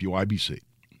 93 WIBC.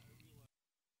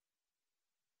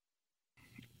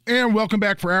 And welcome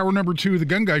back for hour number 2 of The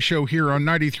Gun Guy Show here on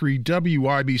 93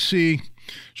 WIBC.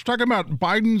 We're talking about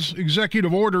Biden's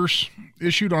executive orders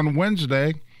issued on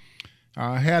Wednesday.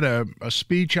 Had a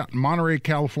speech out in Monterey,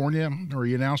 California, where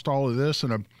he announced all of this,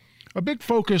 and a big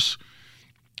focus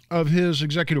of his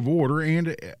executive order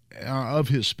and of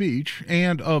his speech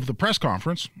and of the press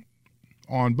conference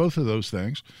on both of those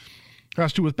things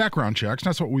has to do with background checks.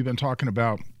 That's what we've been talking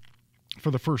about for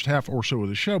the first half or so of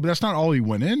the show, but that's not all he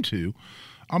went into.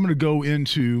 I'm going to go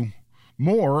into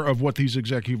more of what these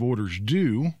executive orders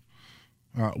do,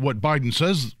 what Biden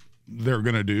says they're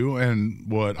going to do, and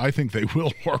what I think they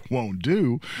will or won't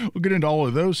do. We'll get into all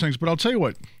of those things, but I'll tell you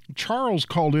what, Charles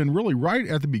called in really right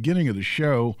at the beginning of the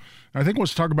show. I think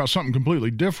let's talk about something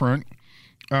completely different.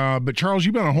 But Charles,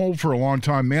 you've been on hold for a long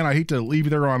time, man. I hate to leave you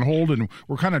there on hold, and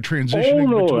we're kind of transitioning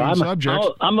between subjects.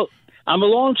 I'm a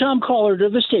long-time caller to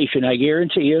the station, I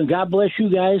guarantee you, and God bless you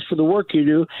guys for the work you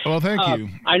do. Well, thank you.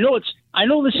 I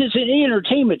know this isn't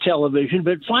entertainment television,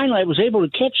 but finally I was able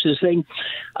to catch this thing.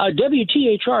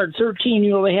 WTHR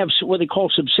 13, they have what they call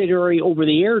subsidiary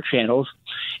over-the-air channels,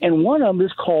 and one of them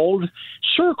is called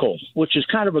Circle, which is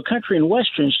kind of a country and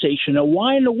western station. Now,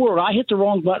 why in the world? I hit the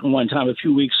wrong button one time a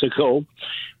few weeks ago.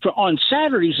 On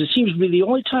Saturdays, it seems to be the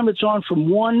only time it's on from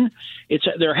 1.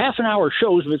 They're half-an-hour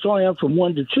shows, but it's only on from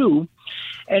 1 to 2.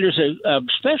 And there's a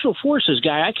Special Forces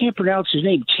guy, I can't pronounce his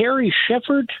name, Terry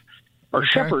Shepard, or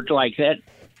Shepard like that.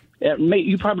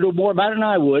 You probably know more about it than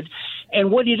I would.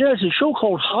 And what he does is a show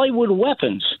called Hollywood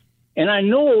Weapons. And I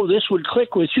know this would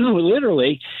click with you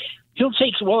literally. He'll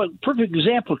take, a perfect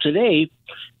example today,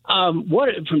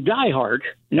 from Die Hard.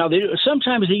 Now,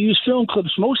 sometimes they use film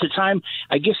clips. Most of the time,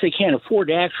 I guess they can't afford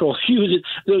to actually use it.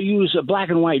 They'll use black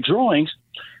and white drawings.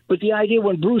 But the idea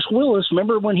when Bruce Willis,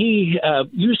 remember when he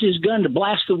used his gun to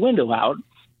blast the window out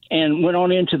and went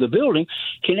on into the building,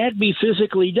 can that be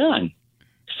physically done,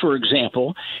 for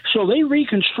example? So they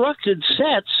reconstructed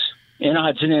sets in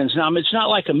odds and ends. Now, it's not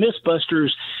like a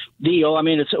Mythbusters deal. I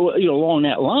mean, it's along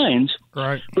that lines.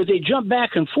 Right. But they jump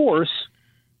back and forth.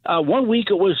 1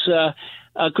 week it was,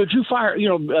 could you fire,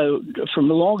 from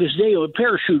the longest day of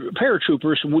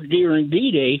paratroopers during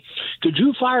D-Day, could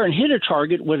you fire and hit a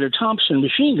target with a Thompson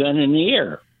machine gun in the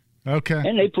air? Okay.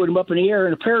 And they put them up in the air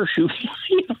in a parachute.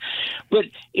 But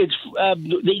it's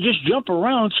they just jump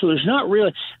around, so there's not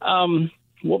really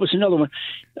what was another one?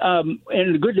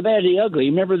 And the Good, the Bad, the Ugly.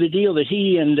 Remember the deal that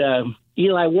he and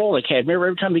Eli Wallach had? Remember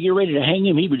every time they get ready to hang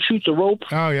him, he would shoot the rope?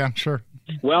 Oh, yeah, sure.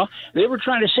 Well, they were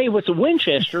trying to say with the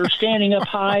Winchester, standing up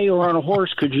high or on a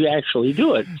horse, could you actually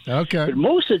do it? Okay. But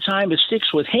most of the time it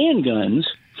sticks with handguns.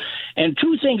 And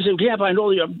two things, I know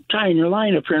you're tying your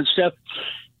line up here and stuff.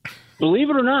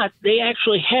 Believe it or not, they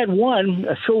actually had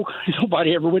a show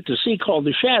nobody ever went to see called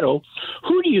The Shadow.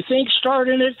 Who do you think starred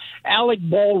in it? Alec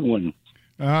Baldwin.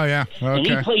 Oh, yeah. Okay. And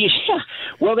he plays,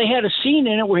 well, they had a scene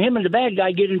in it where him and the bad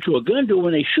guy get into a gun duel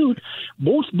when they shoot.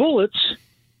 Both bullets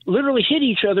literally hit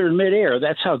each other in midair.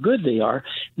 That's how good they are.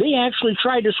 They actually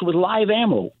tried this with live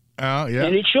ammo. Oh, yeah.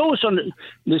 And it shows on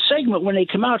the segment when they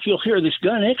come out, you'll hear this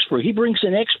gun expert. He brings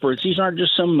in experts. These aren't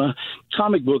just some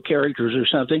comic book characters or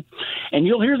something. And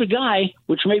you'll hear the guy,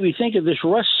 which made me think of this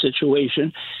Russ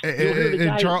situation.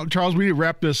 And Charles, we need to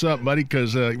wrap this up, buddy,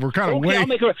 because we're kind of way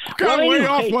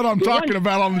off what I'm talking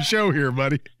about on the show here,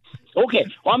 buddy. Okay,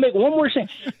 well, I'll make one more thing.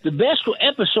 The best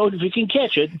episode, if you can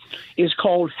catch it, is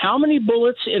called How Many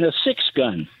Bullets in a Six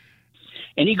Gun?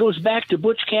 And he goes back to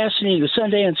Butch Cassidy and the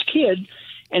Sundance Kid,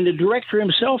 and the director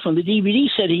himself on the DVD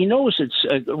said he knows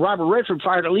it's Robert Redford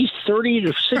fired at least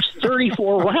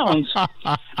 34 rounds.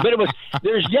 But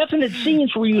there's definite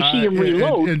scenes where you see him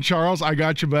reload. And Charles, I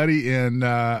got you, buddy, and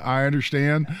I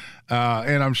understand.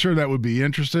 And I'm sure that would be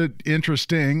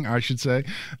interesting, I should say.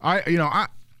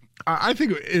 I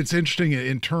think it's interesting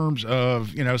in terms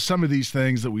of, some of these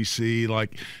things that we see,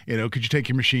 like, could you take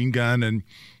your machine gun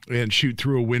and shoot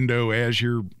through a window as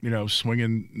you're,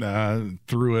 swinging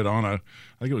through it on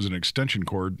I think it was an extension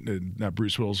cord that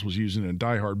Bruce Willis was using in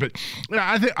Die Hard. But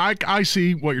I think I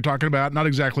see what you're talking about. Not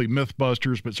exactly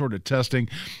Mythbusters, but sort of testing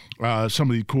some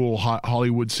of the cool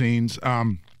Hollywood scenes.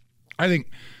 I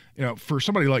think, for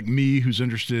somebody like me who's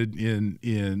interested in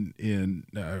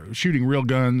shooting real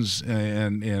guns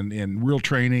and real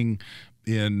training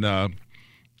in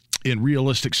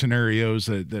realistic scenarios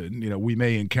that we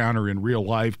may encounter in real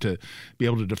life, to be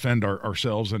able to defend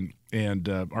ourselves and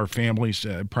our families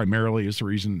primarily is the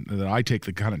reason that I take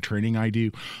the kind of training I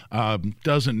do.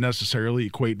 Doesn't necessarily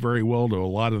equate very well to a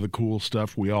lot of the cool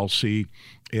stuff we all see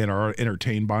and are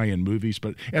entertained by in movies.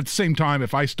 But at the same time,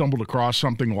 if I stumbled across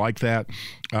something like that,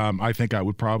 I think I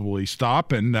would probably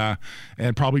stop and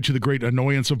probably, to the great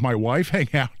annoyance of my wife, hang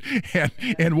out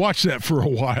and watch that for a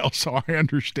while. So I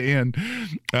understand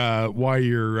why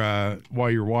you're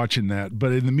watching that.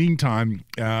 But in the meantime,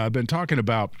 I've been talking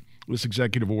about this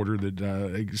executive order,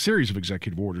 a series of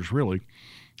executive orders, really,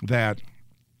 that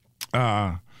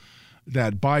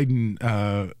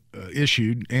Biden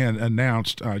issued and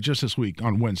announced just this week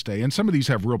on Wednesday. And some of these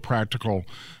have real practical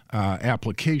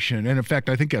application. And in fact,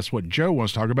 I think that's what Joe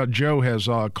wants to talk about. Joe has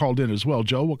called in as well.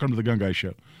 Joe, welcome to the Gun Guy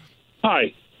Show.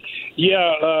 Hi.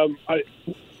 Yeah,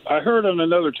 I heard on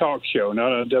another talk show,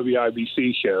 not on a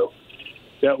WIBC show,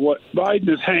 that what Biden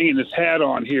is hanging his hat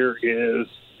on here is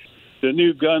the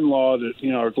new gun law that,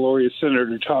 our glorious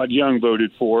Senator Todd Young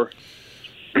voted for.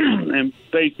 And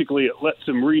basically it lets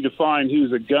them redefine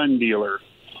who's a gun dealer.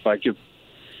 Like if,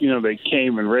 they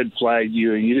came and red flagged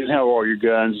you and you didn't have all your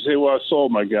guns, you say, well, I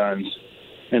sold my guns.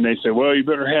 And they say, well, you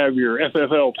better have your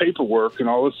FFL paperwork and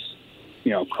all this,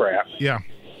 crap. Yeah.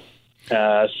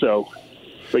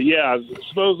 But yeah, I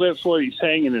suppose that's what he's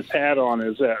hanging his hat on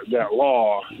is that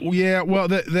law. Yeah, well,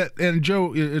 that and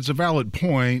Joe, it's a valid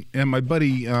point. And my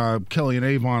buddy Kelly and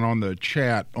Avon on the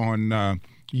chat on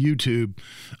YouTube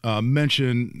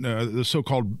mentioned the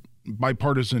so-called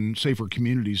Bipartisan Safer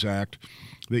Communities Act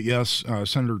that, yes,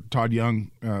 Senator Todd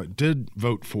Young did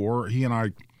vote for. He and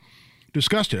I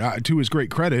discussed it. To his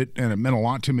great credit, and it meant a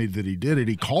lot to me that he did it,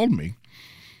 he called me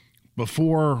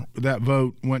before that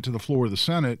vote went to the floor of the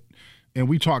Senate, and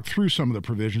we talked through some of the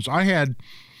provisions. I had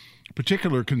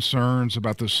particular concerns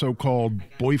about the so-called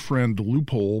boyfriend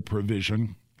loophole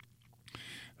provision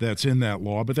that's in that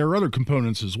law, but there are other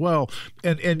components as well.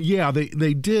 And yeah,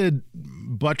 they did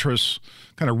buttress,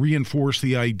 kind of reinforce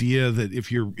the idea that if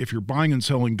you're buying and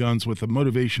selling guns with the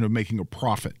motivation of making a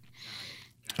profit,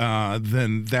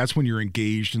 then that's when you're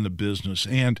engaged in the business.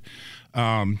 And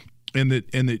I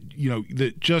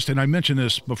mentioned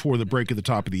this before the break at the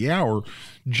top of the hour,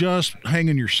 just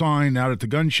hanging your sign out at the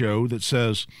gun show that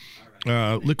says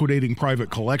liquidating private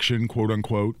collection, quote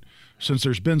unquote, since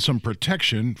there's been some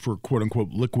protection for quote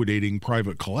unquote liquidating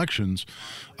private collections,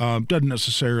 doesn't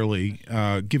necessarily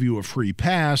give you a free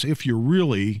pass if you're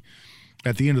really,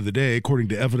 at the end of the day, according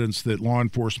to evidence that law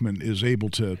enforcement is able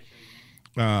to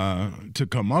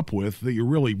come up with, that you're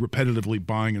really repetitively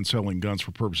buying and selling guns for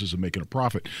purposes of making a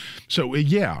profit. So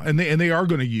yeah, and they are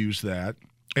going to use that.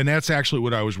 And that's actually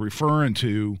what I was referring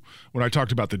to when I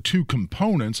talked about the two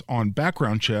components on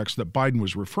background checks that Biden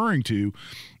was referring to.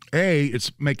 A,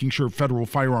 it's making sure federal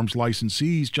firearms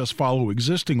licensees just follow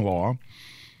existing law,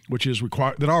 which is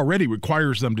that already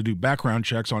requires them to do background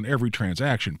checks on every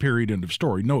transaction, period, end of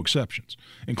story, no exceptions,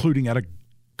 including at a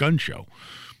gun show,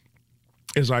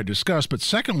 as I discussed. But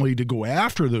secondly, to go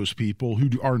after those people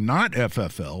who are not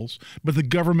FFLs, but the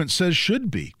government says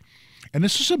should be. And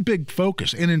this is a big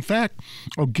focus. And in fact,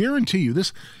 I'll guarantee you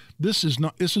this is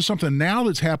something now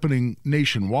that's happening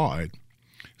nationwide,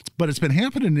 but it's been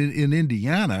happening in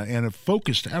Indiana, and a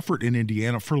focused effort in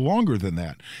Indiana for longer than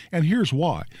that. And here's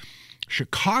why.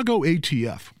 Chicago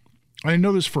ATF, I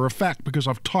know this for a fact because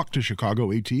I've talked to Chicago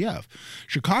ATF.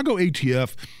 Chicago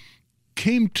ATF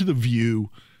came to the view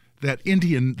that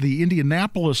the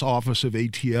Indianapolis office of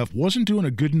ATF wasn't doing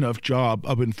a good enough job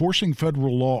of enforcing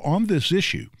federal law on this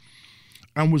issue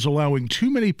and was allowing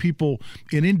too many people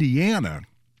in Indiana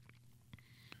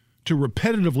to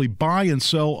repetitively buy and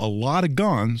sell a lot of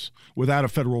guns without a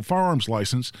federal firearms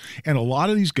license. And a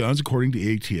lot of these guns, according to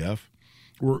ATF,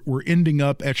 were ending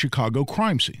up at Chicago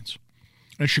crime scenes.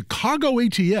 And Chicago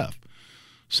ATF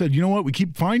said, you know what, we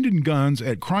keep finding guns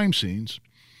at crime scenes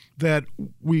that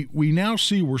we now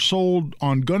see were sold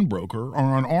on Gunbroker or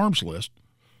on Arms List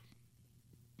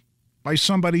by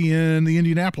somebody in the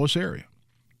Indianapolis area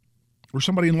or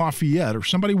somebody in Lafayette or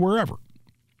somebody wherever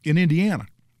in Indiana.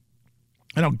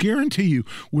 And I'll guarantee you,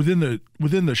 within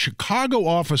the Chicago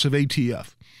office of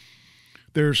ATF,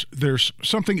 there's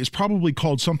something, it's probably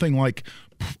called something like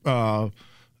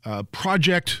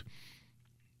Project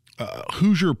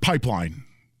Hoosier Pipeline,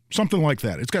 something like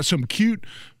that. It's got some cute,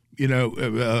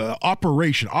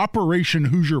 Operation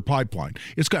Hoosier Pipeline.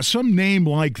 It's got some name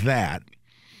like that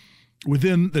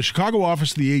within the Chicago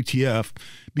office of the ATF,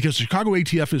 because the Chicago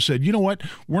ATF has said, you know what,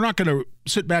 we're not going to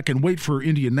sit back and wait for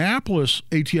Indianapolis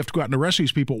ATF to go out and arrest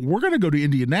these people. We're going to go to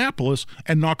Indianapolis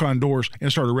and knock on doors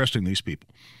and start arresting these people.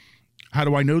 How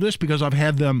do I know this? Because I've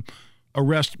had them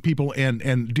arrest people, and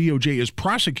DOJ is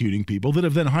prosecuting people that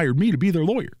have then hired me to be their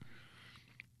lawyer.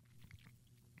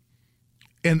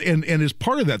 And as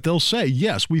part of that, they'll say,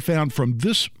 yes, we found from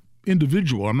this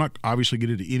individual, I'm not obviously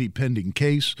getting into any pending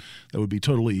case. That would be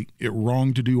totally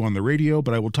wrong to do on the radio,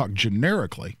 but I will talk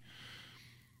generically.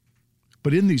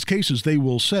 But in these cases, they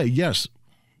will say, yes,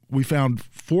 we found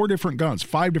 4 different guns,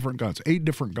 5 different guns, 8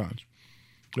 different guns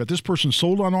that this person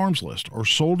sold on Arms List or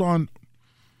sold on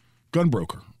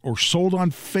Gunbroker or sold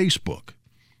on Facebook.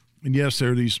 And yes,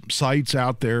 there are these sites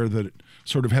out there that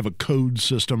sort of have a code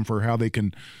system for how they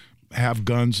can have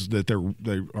guns that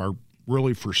they are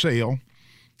really for sale.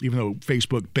 even though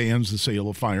Facebook bans the sale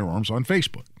of firearms on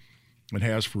Facebook. It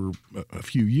has for a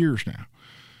few years now.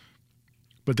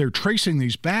 But they're tracing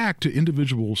these back to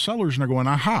individual sellers, and they're going,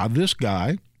 aha, this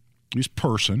guy, this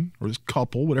person, or this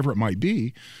couple, whatever it might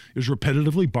be, is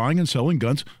repetitively buying and selling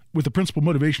guns with the principal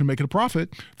motivation of making a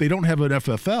profit. They don't have an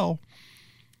FFL.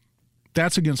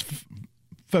 That's against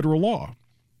federal law.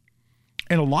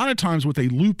 And a lot of times what they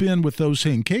loop in with those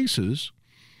same cases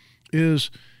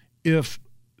is if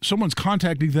someone's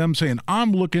contacting them saying,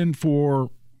 I'm looking for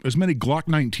as many Glock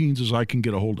 19s as I can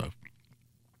get a hold of.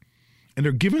 And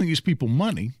they're giving these people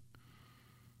money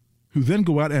who then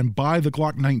go out and buy the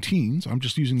Glock 19s. I'm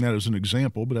just using that as an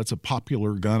example, but that's a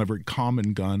popular gun, a very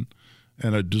common gun,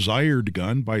 and a desired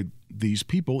gun by these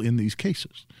people in these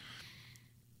cases.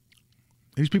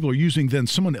 These people are using then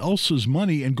someone else's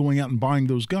money and going out and buying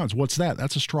those guns. What's that?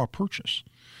 That's a straw purchase.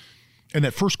 And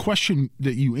that first question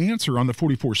that you answer on the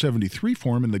 4473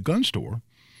 form in the gun store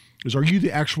is, are you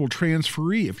the actual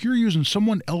transferee? If you're using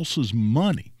someone else's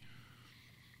money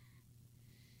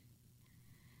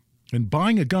and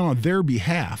buying a gun on their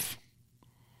behalf,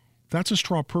 that's a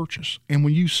straw purchase. And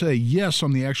when you say, yes,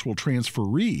 I'm the actual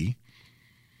transferee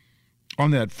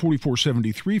on that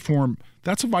 4473 form,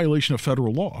 that's a violation of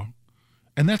federal law.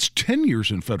 And that's 10 years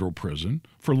in federal prison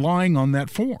for lying on that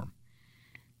form.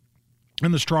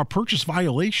 And the straw purchase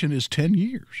violation is 10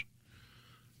 years.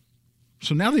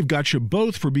 So now they've got you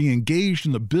both for being engaged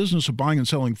in the business of buying and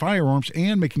selling firearms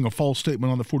and making a false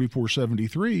statement on the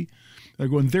 4473. They're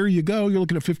going, there you go, you're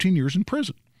looking at 15 years in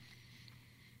prison.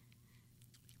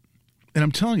 And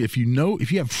I'm telling you, if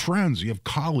you have friends, you have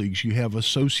colleagues, you have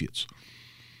associates,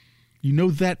 you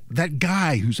know that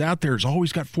guy who's out there has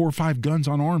always got 4 or 5 guns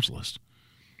on arms list,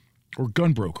 or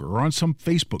gun broker, or on some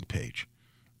Facebook page,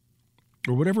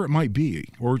 or whatever it might be,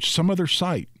 or some other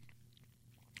site.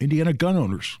 Indiana Gun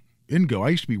Owners, INGO. I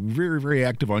used to be very, very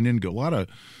active on INGO. A lot of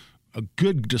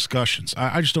good discussions.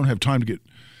 I just don't have time to get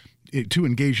too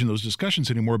engaged in those discussions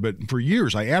anymore. But for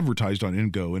years, I advertised on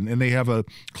INGO, and they have a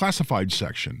classified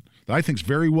section that I think is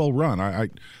very well run. I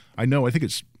think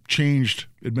it's changed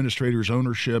administrators'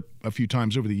 ownership a few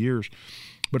times over the years.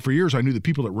 But for years, I knew the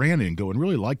people that ran INGO and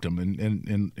really liked them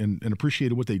and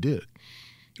appreciated what they did.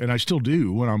 And I still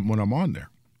do when I'm on there.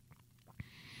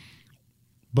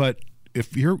 But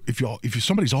if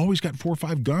somebody's always got 4 or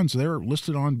 5 guns, they're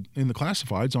listed in the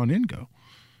classifieds on INGO,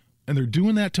 and they're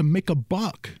doing that to make a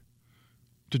buck,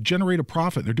 to generate a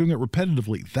profit. They're doing it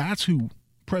repetitively. That's who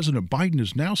President Biden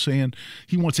is now saying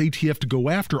he wants ATF to go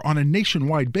after on a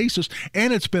nationwide basis,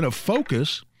 and it's been a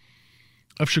focus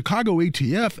of Chicago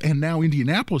ATF and now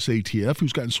Indianapolis ATF,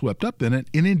 who's gotten swept up in it,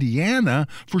 in Indiana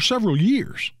for several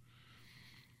years.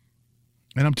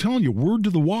 And I'm telling you, word to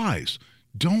the wise,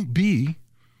 don't be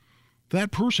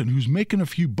that person who's making a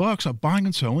few bucks on buying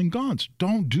and selling guns.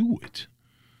 Don't do it.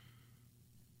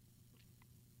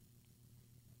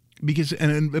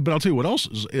 But I'll tell you what else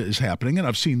is happening, and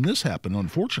I've seen this happen,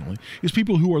 unfortunately, is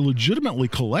people who are legitimately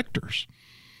collectors,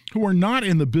 who are not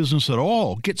in the business at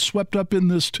all, get swept up in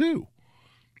this too.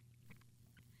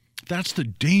 That's the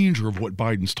danger of what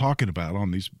Biden's talking about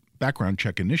on these background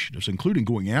check initiatives, including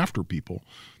going after people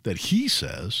that he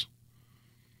says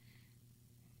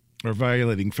are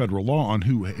violating federal law on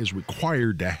who is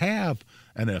required to have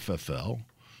an FFL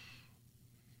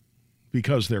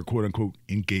because they're, quote unquote,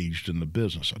 engaged in the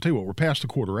business. I'll tell you what, we're past the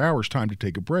quarter hour. It's time to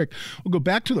take a break. We'll go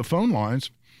back to the phone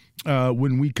lines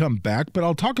when we come back, but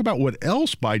I'll talk about what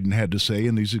else Biden had to say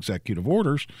in these executive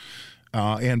orders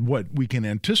and what we can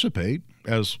anticipate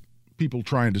as people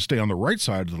trying to stay on the right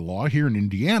side of the law here in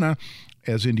Indiana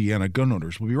as Indiana gun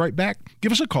owners. We'll be right back.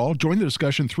 Give us a call. Join the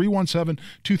discussion,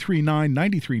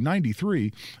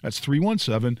 317-239-9393. That's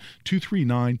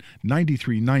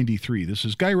 317-239-9393. This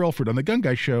is Guy Relford on The Gun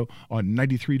Guy Show on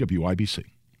 93 WIBC.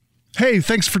 Hey,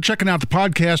 thanks for checking out the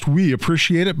podcast. We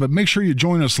appreciate it, but make sure you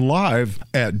join us live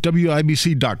at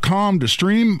WIBC.com to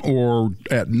stream or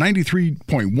at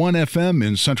 93.1 FM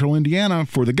in Central Indiana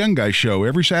for The Gun Guy Show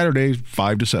every Saturday,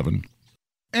 5 to 7.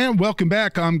 And welcome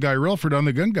back. I'm Guy Relford on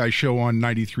The Gun Guy Show on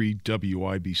 93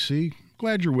 WIBC.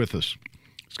 Glad you're with us.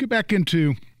 Let's get back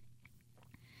into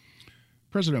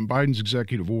President Biden's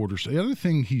executive orders. The other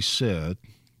thing he said,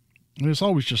 and this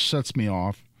always just sets me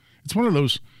off, it's one of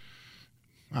those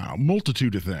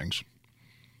multitude of things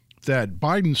that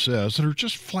Biden says that are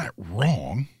just flat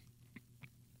wrong,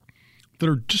 that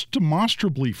are just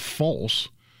demonstrably false,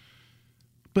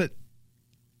 but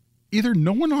either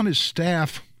no one on his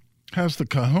staff has the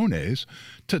cojones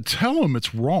to tell him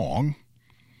it's wrong,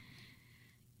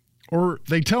 or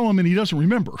they tell him and he doesn't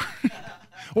remember.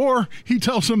 Or he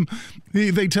tells them,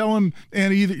 they tell him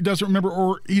and he either doesn't remember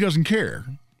or he doesn't care.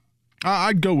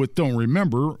 I'd go with don't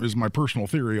remember is my personal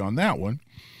theory on that one.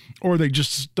 Or they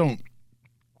just don't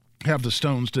have the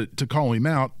stones to call him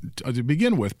out to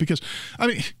begin with. Because, I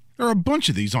mean, there are a bunch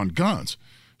of these on guns.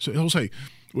 So he'll say,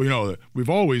 well, you know, we've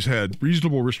always had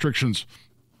reasonable restrictions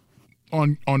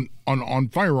on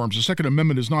firearms. The Second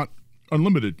Amendment is not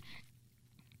unlimited.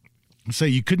 Say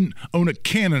you couldn't own a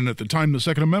cannon at the time the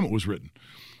Second Amendment was written.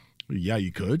 Yeah,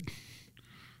 you could.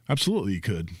 Absolutely, you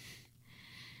could.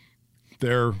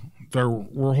 There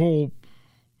were whole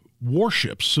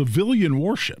warships, civilian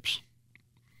warships,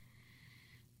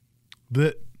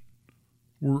 that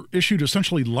were issued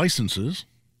essentially licenses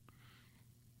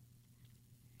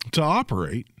to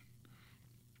operate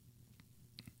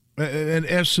and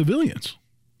as civilians.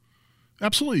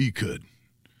 Absolutely, you could.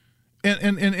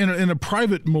 And in a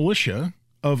private militia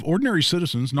of ordinary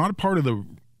citizens, not a part of the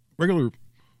regular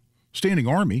standing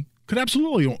army, could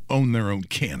absolutely own their own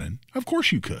cannon. Of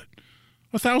course you could.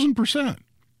 1,000%.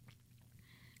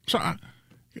 So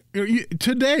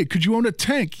today, could you own a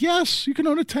tank? Yes, you can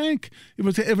own a tank.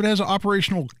 If it has an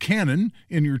operational cannon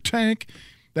in your tank,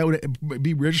 that would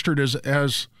be registered as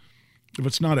if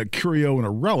it's not a curio and a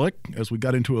relic, as we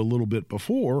got into a little bit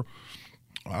before,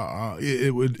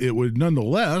 it would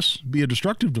nonetheless be a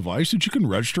destructive device that you can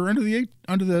register under the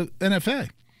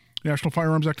NFA, National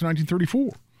Firearms Act of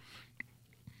 1934.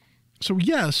 So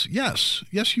yes,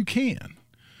 you can.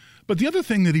 But the other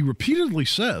thing that he repeatedly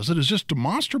says that is just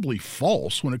demonstrably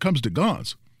false when it comes to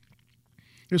guns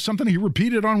is something he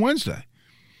repeated on Wednesday.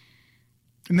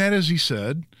 And that is, he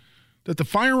said that the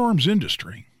firearms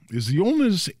industry is the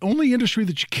only industry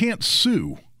that you can't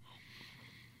sue.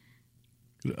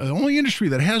 The only industry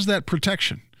that has that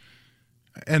protection.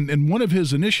 And one of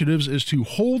his initiatives is to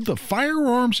hold the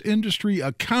firearms industry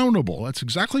accountable. That's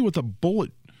exactly what the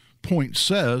bullet point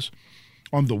says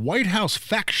on the White House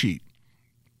fact sheet,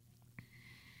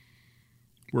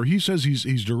 where he says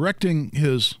he's directing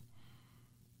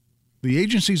the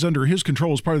agencies under his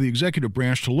control as part of the executive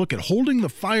branch to look at holding the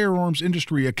firearms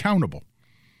industry accountable.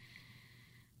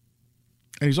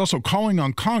 And he's also calling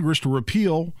on Congress to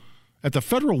repeal, at the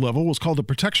federal level, what's called the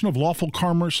Protection of Lawful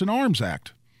Commerce in Arms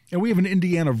Act. And we have an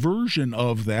Indiana version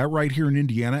of that right here in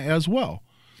Indiana as well.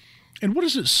 And what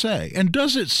does it say? And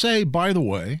does it say, by the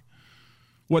way,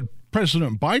 what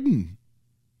President Biden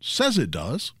says it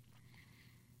does,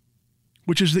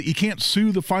 which is that you can't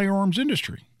sue the firearms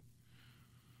industry?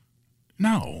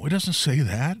 No, it doesn't say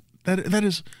that. That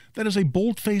is a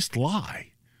bold-faced lie.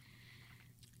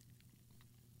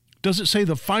 Does it say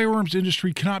the firearms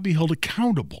industry cannot be held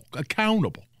accountable?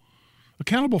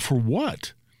 Accountable for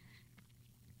what?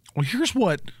 Well, here's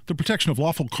what the Protection of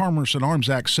Lawful Commerce in Arms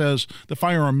Act says the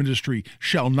firearm industry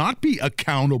shall not be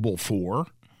accountable for.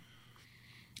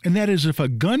 And that is if a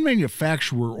gun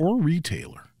manufacturer or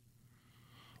retailer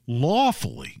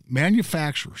lawfully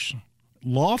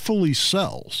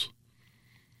sells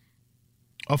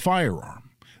a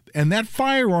firearm, and that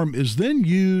firearm is then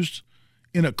used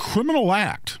in a criminal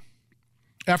act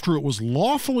after it was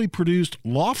lawfully produced,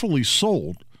 lawfully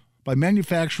sold by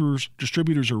manufacturers,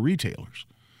 distributors, or retailers.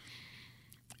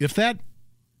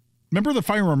 Remember the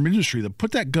firearm industry that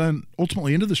put that gun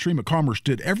ultimately into the stream of commerce,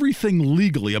 did everything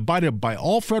legally, abided by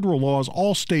all federal laws,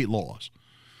 all state laws.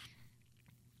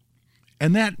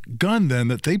 And that gun then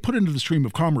that they put into the stream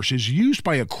of commerce is used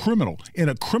by a criminal in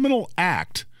a criminal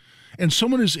act, and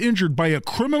someone is injured by a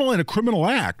criminal in a criminal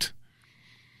act,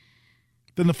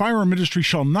 then the firearm industry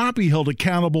shall not be held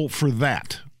accountable for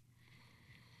that.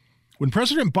 When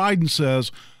President Biden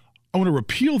says, I want to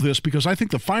repeal this because I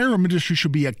think the firearm industry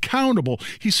should be accountable,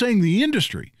 he's saying the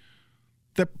industry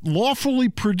that lawfully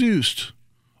produced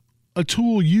a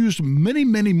tool used many,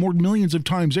 many more millions of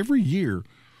times every year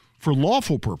for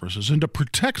lawful purposes and to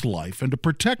protect life and to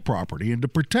protect property and to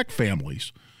protect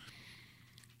families,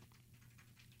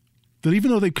 that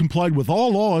even though they complied with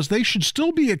all laws, they should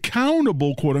still be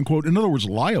accountable, quote unquote, in other words,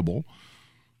 liable.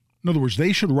 In other words,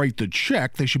 they should write the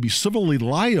check. They should be civilly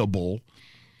liable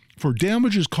for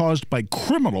damages caused by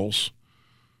criminals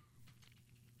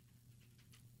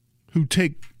who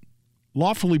take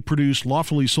lawfully produced,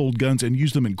 lawfully sold guns and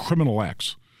use them in criminal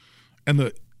acts. And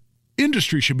the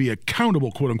industry should be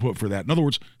accountable, quote unquote, for that. In other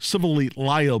words, civilly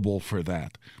liable for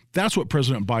that. That's what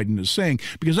President Biden is saying,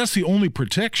 because that's the only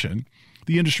protection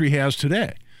the industry has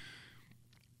today.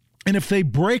 And if they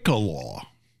break a law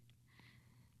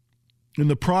in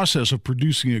the process of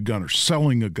producing a gun or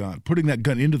selling a gun, putting that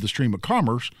gun into the stream of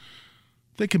commerce,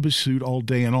 they can be sued all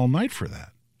day and all night for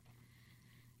that.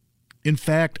 In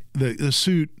fact, the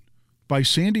suit by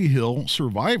Sandy Hill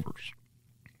survivors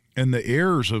and the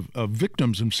heirs of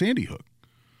victims in Sandy Hook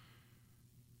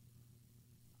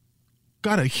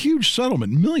got a huge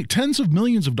settlement, tens of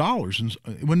millions of dollars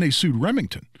when they sued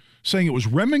Remington, saying it was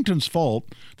Remington's fault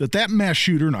that mass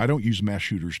shooter, and I don't use mass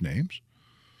shooters' names.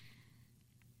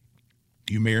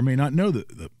 You may or may not know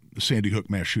the Sandy Hook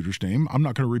mass shooter's name. I'm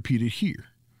not going to repeat it here.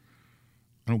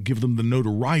 I don't give them the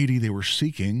notoriety they were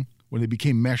seeking when they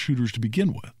became mass shooters to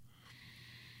begin with.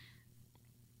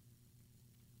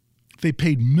 They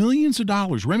paid millions of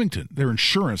dollars. Remington, their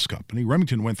insurance company,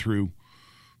 Remington went through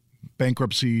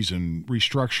bankruptcies and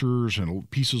restructures and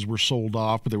pieces were sold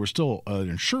off, but there was still an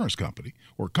insurance company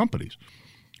or companies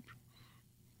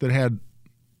that had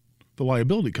the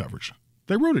liability coverage.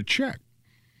 They wrote a check.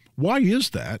 Why is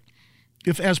that?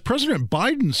 If, as President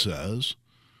Biden says,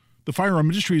 the firearm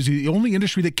industry is the only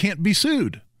industry that can't be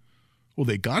sued. Well,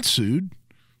 they got sued,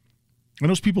 and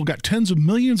those people got tens of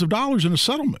millions of dollars in a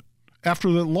settlement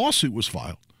after the lawsuit was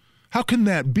filed. How can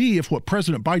that be if what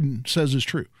President Biden says is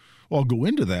true? Well, I'll go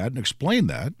into that and explain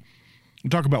that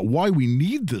and talk about why we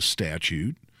need this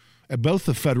statute at both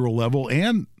the federal level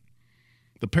and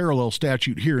the parallel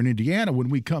statute here in Indiana when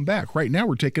we come back. Right now,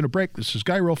 we're taking a break. This is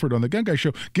Guy Relford on The Gun Guy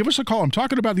Show. Give us a call. I'm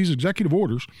talking about these executive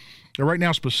orders. And right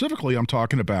now, specifically, I'm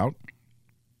talking about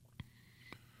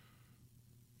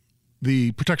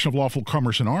the Protection of Lawful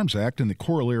Commerce in Arms Act and the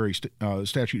corollary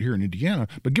statute here in Indiana.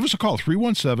 But give us a call,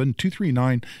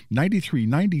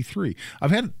 317-239-9393.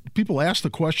 I've had people ask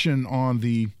the question on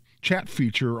the chat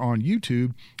feature on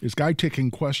YouTube. Is Guy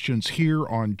taking questions here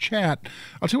on chat?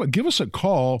 I'll tell you what, give us a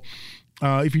call.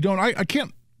 If you don't, I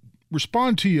can't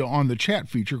respond to you on the chat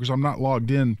feature because I'm not logged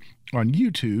in on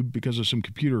YouTube because of some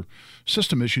computer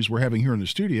system issues we're having here in the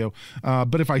studio.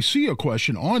 But if I see a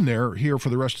question on there here for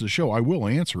the rest of the show, I will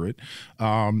answer it.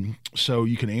 So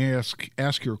you can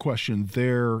ask your question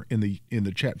there in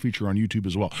the chat feature on YouTube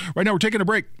as well. Right now, we're taking a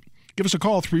break. Give us a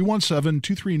call,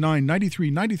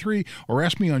 317-239-9393, or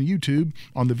ask me on YouTube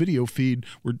on the video feed.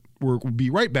 We'll be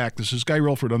right back. This is Guy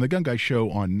Relford on The Gun Guy Show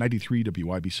on 93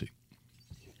 WIBC.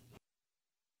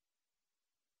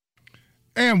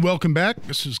 And welcome back.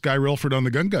 This is Guy Relford on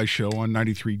The Gun Guy Show on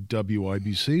 93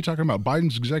 WIBC, talking about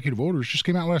Biden's executive orders. Just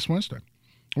came out last Wednesday.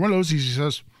 One of those, he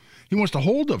says he wants to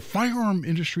hold the firearm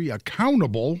industry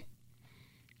accountable.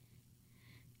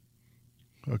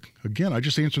 Again, I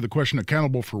just answered the question,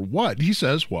 accountable for what? He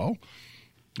says, well,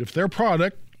 if their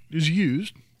product is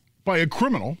used by a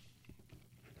criminal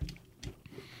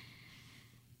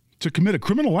to commit a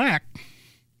criminal act,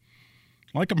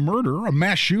 like a murder, a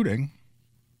mass shooting,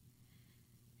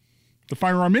 the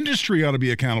firearm industry ought to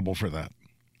be accountable for that.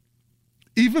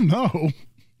 Even though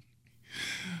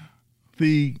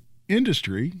the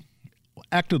industry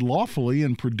acted lawfully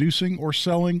in producing or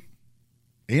selling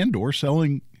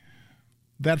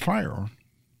that firearm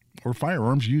or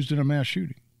firearms used in a mass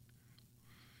shooting.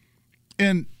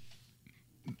 And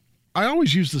I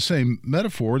always use the same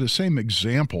metaphor, the same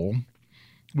example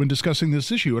when discussing this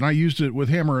issue. And I used it with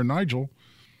Hammer and Nigel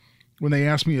when they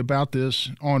asked me about this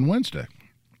on Wednesday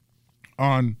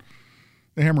on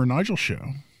the Hammer and Nigel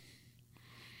show.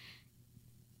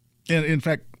 And in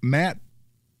fact, Matt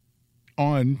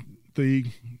on the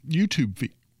YouTube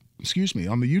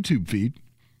feed,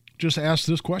 just asked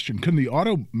this question: can the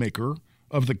automaker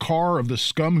of the car of the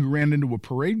scum who ran into a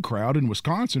parade crowd in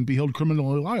Wisconsin be held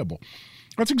criminally liable?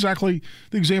 That's exactly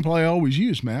the example I always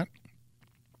use, Matt.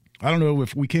 I don't know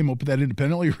if we came up with that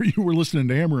independently or you were listening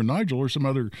to Hammer and Nigel or some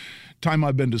other time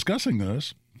I've been discussing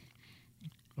this.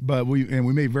 But we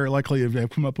may very likely have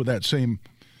come up with that same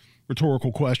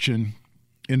rhetorical question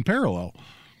in parallel.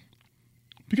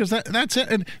 Because that's it.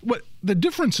 And what the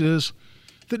difference is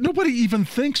that nobody even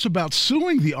thinks about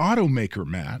suing the automaker,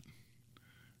 Matt,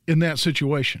 in that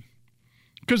situation.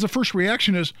 Because the first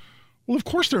reaction is, well, of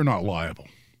course they're not liable.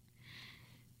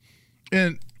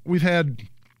 And we've had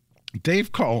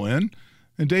Dave call in.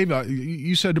 And Dave,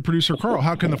 you said to producer Carl,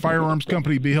 how can the firearms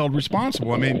company be held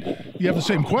responsible? I mean, you have the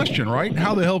same question, right?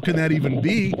 How the hell can that even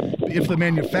be if the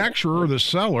manufacturer or the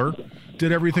seller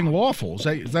did everything lawful?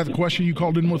 Is that the question you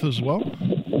called in with as well?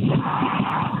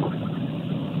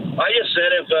 I just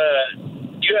said if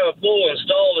you have a pool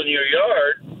installed in your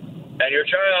yard and your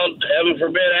child, heaven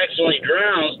forbid, accidentally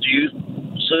drowns, do you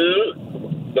sue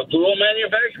the pool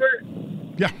manufacturer?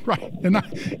 Yeah, right. And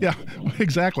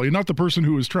exactly. Not the person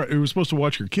who was supposed to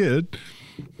watch your kid,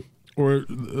 or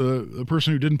the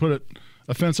person who didn't put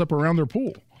a fence up around their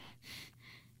pool.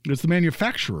 It's the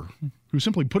manufacturer who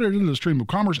simply put it into the stream of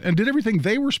commerce and did everything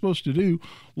they were supposed to do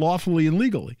lawfully and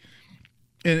legally.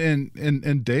 And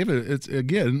David,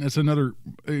 it's another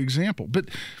example, but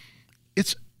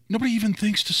nobody even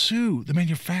thinks to sue the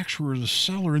manufacturer or the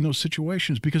seller in those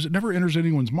situations because it never enters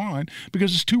anyone's mind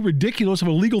because it's too ridiculous of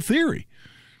a legal theory.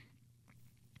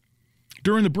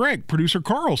 During the break, producer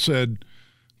Carl said,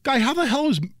 Guy, how the hell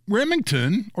is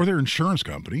Remington, or their insurance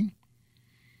company,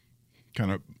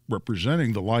 kind of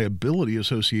representing the liability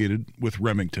associated with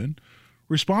Remington,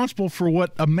 responsible for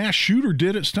what a mass shooter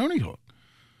did at Stony Hook?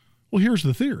 Well, here's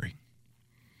the theory.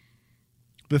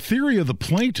 The theory of the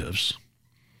plaintiffs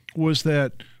was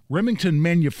that Remington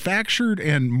manufactured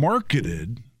and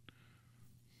marketed,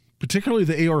 particularly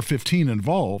the AR-15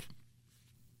 involved,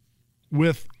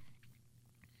 with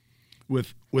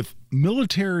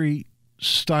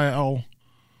military-style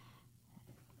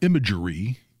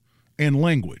imagery and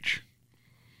language.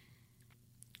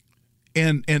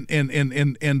 And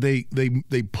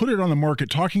they put it on the market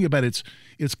talking about its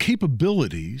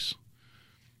capabilities,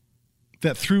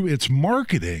 that through its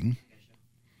marketing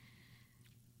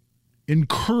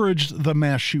encouraged the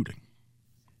mass shooting.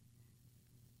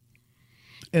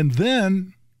 And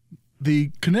then the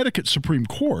Connecticut Supreme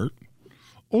Court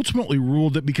ultimately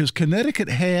ruled that because Connecticut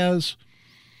has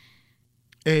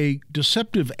a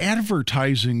deceptive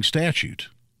advertising statute,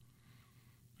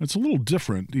 it's a little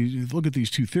different. You look at these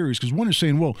two theories, because one is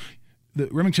saying, well,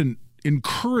 that Remington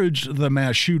encouraged the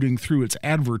mass shooting through its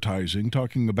advertising,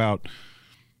 talking about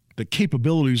the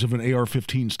capabilities of an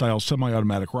AR-15 style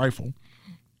semi-automatic rifle.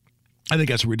 I think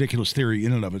that's a ridiculous theory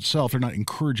in and of itself. They're not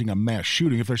encouraging a mass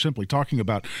shooting if they're simply talking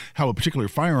about how a particular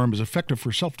firearm is effective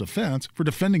for self-defense, for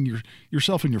defending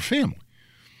yourself and your family.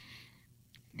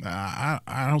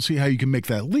 I don't see how you can make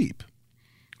that leap.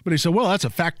 But he said, well, that's a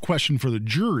fact question for the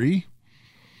jury.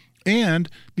 And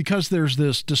because there's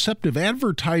this deceptive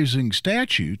advertising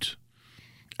statute,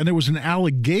 and there was an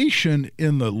allegation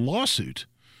in the lawsuit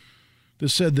that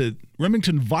said that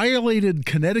Remington violated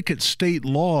Connecticut state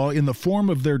law in the form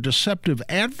of their deceptive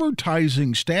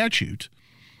advertising statute,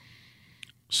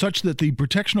 such that the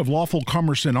Protection of Lawful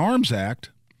Commerce in Arms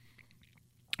Act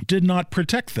did not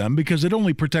protect them, because it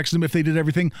only protects them if they did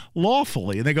everything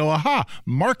lawfully. And they go, aha,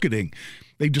 marketing.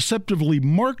 They deceptively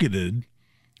marketed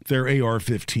their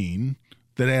AR-15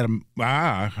 that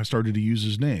I started to use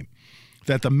his name,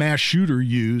 that the mass shooter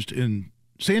used in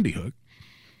Sandy Hook.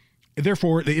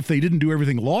 Therefore, if they didn't do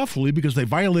everything lawfully because they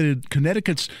violated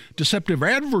Connecticut's deceptive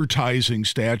advertising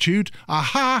statute,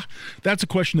 aha, that's a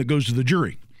question that goes to the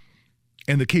jury.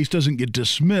 And the case doesn't get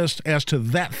dismissed as to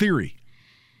that theory.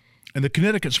 And the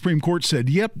Connecticut Supreme Court said,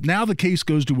 yep, now the case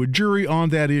goes to a jury on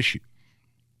that issue.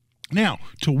 Now,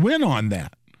 to win on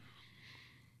that,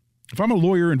 if I'm a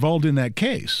lawyer involved in that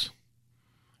case,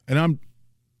 and I'm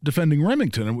defending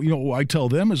Remington, and what I tell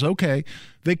them is, okay,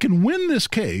 they can win this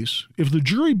case if the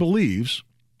jury believes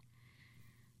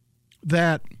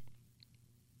that,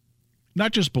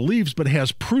 not just believes, but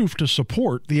has proof to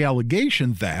support the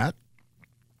allegation that,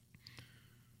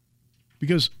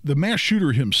 because the mass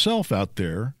shooter himself out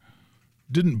there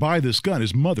didn't buy this gun,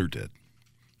 his mother did.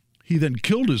 He then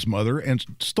killed his mother and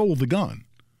stole the gun.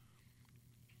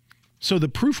 So the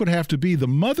proof would have to be the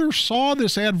mother saw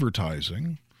this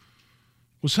advertising,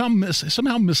 was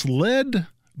somehow misled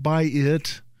by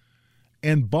it,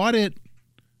 and bought it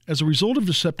as a result of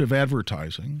deceptive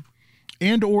advertising,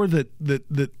 and or that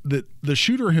the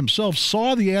shooter himself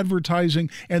saw the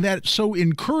advertising and that so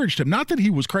encouraged him. Not that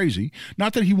he was crazy,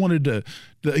 not that he wanted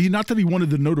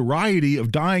the notoriety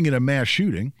of dying in a mass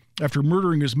shooting after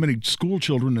murdering as many school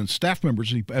children and staff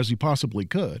members as he possibly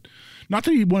could. Not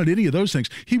that he wanted any of those things.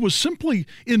 He was simply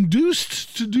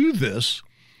induced to do this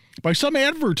by some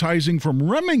advertising from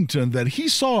Remington that he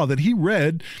saw, that he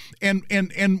read, and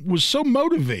was so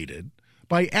motivated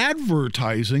by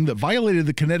advertising that violated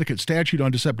the Connecticut statute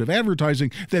on deceptive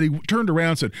advertising that he turned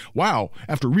around and said, wow,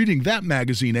 after reading that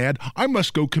magazine ad, I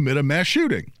must go commit a mass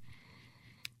shooting.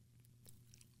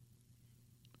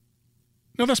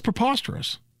 Now, that's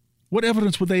preposterous. What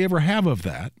evidence would they ever have of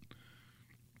that?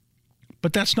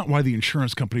 But that's not why the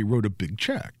insurance company wrote a big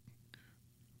check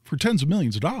for tens of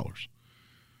millions of dollars.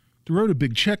 They wrote a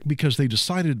big check because they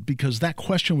decided, because that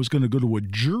question was going to go to a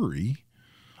jury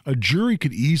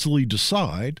could easily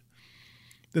decide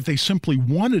that they simply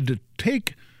wanted to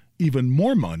take even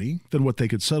more money than what they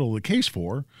could settle the case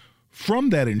for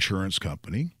from that insurance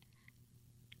company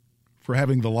for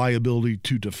having the liability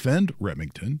to defend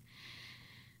Remington.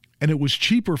 And it was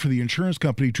cheaper for the insurance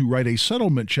company to write a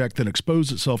settlement check than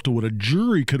expose itself to what a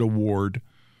jury could award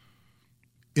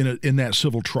in that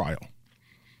civil trial.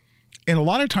 And a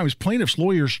lot of times plaintiffs'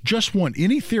 lawyers just want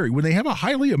any theory. When they have a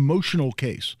highly emotional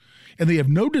case and they have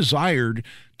no desire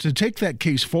to take that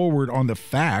case forward on the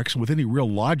facts with any real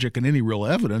logic and any real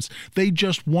evidence, they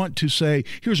just want to say,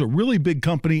 here's a really big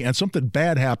company and something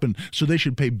bad happened, so they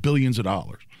should pay billions of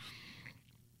dollars.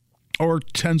 Or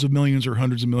tens of millions or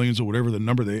hundreds of millions or whatever the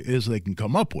number is they can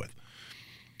come up with.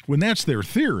 when that's their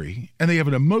theory and they have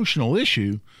an emotional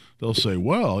issue, they'll say,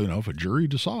 well, if a jury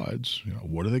decides,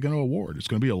 what are they going to award? It's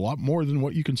going to be a lot more than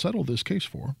what you can settle this case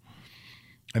for.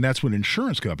 And that's when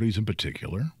insurance companies in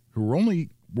particular, who are only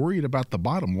worried about the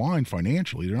bottom line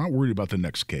financially, they're not worried about the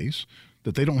next case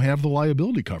that they don't have the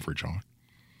liability coverage on.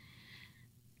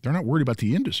 They're not worried about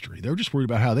the industry. They're just worried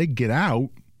about how they get out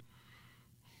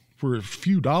for as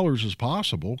few dollars as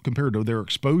possible compared to their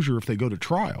exposure if they go to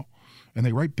trial. And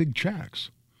they write big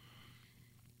checks.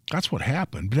 That's what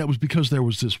happened. But that was because there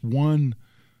was this one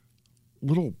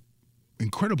little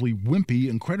incredibly wimpy,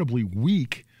 incredibly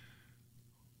weak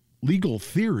legal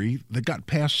theory that got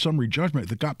past summary judgment,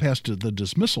 that got past the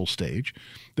dismissal stage.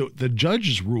 The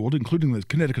judges ruled, including the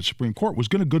Connecticut Supreme Court, was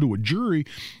going to go to a jury,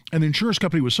 and the insurance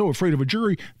company was so afraid of a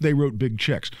jury, they wrote big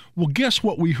checks. Well, guess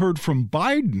what we heard from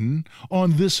Biden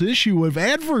on this issue of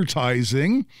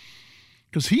advertising?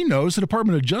 Because he knows, the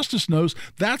Department of Justice knows,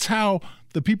 that's how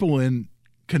the people in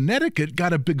Connecticut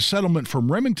got a big settlement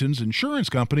from Remington's insurance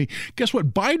company. Guess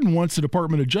what Biden wants the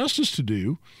Department of Justice to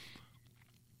do,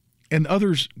 and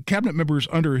others, cabinet members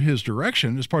under his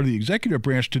direction, as part of the executive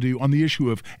branch, to do on the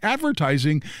issue of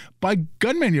advertising by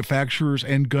gun manufacturers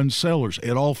and gun sellers.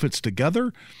 It all fits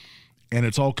together, and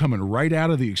it's all coming right out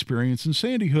of the experience in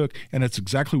Sandy Hook, and it's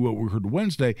exactly what we heard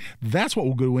Wednesday. That's what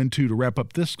we'll go into to wrap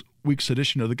up this week's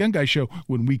edition of The Gun Guy Show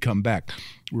when we come back.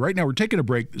 Right now, we're taking a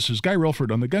break. This is Guy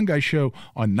Relford on The Gun Guy Show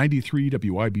on 93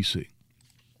 WIBC.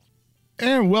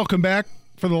 And welcome back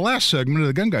for the last segment of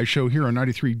The Gun Guy Show here on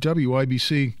 93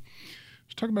 WIBC.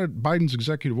 Let's talk about Biden's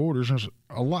executive orders. There's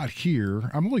a lot here.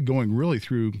 I'm only going really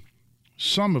through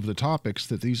some of the topics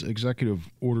that these executive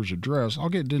orders address. I'll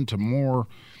get into more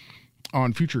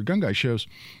on future Gun Guy shows.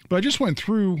 But I just went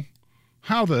through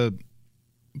how the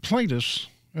plaintiffs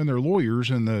and their lawyers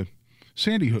in the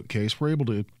Sandy Hook case were able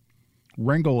to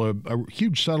wrangle a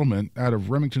huge settlement out of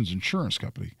Remington's insurance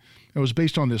company. It was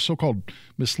based on this so-called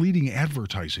misleading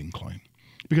advertising claim.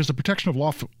 Because the Protection of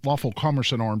Lawful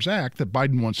Commerce in Arms Act that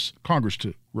Biden wants Congress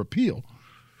to repeal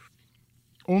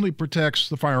only protects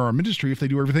the firearm industry if they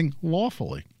do everything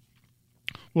lawfully.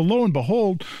 Well, lo and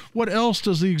behold, what else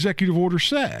does the executive order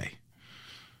say?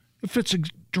 It fits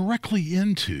directly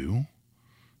into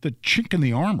the chink in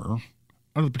the armor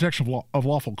under the Protection of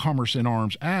Lawful Commerce in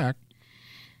Arms Act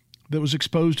that was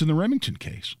exposed in the Remington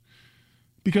case.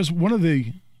 Because one of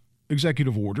the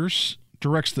executive orders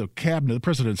directs the cabinet, the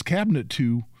president's cabinet,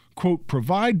 to, quote,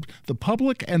 provide the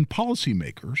public and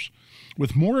policymakers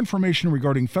with more information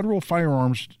regarding federal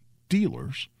firearms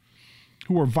dealers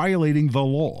who are violating the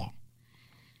law.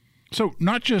 So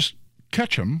not just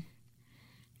catch them,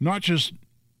 not just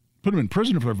put them in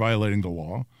prison if they're violating the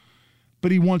law,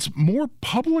 but he wants more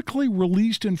publicly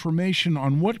released information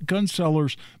on what gun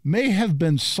sellers may have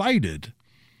been cited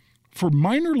for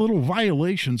minor little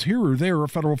violations here or there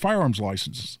of federal firearms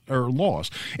licenses or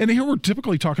laws. And here we're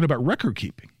typically talking about record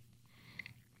keeping.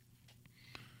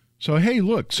 So, hey,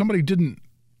 look, somebody didn't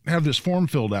have this form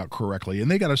filled out correctly,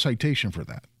 and they got a citation for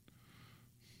that.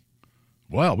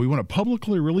 Well, we want to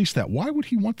publicly release that. Why would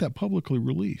he want that publicly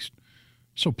released?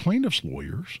 So plaintiffs'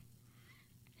 lawyers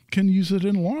can use it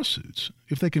in lawsuits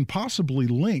if they can possibly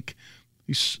link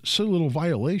these silly little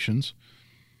violations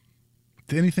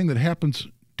to anything that happens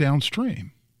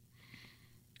downstream.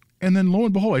 And then lo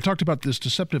and behold, I talked about this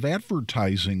deceptive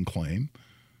advertising claim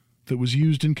that was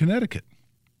used in Connecticut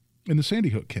in the Sandy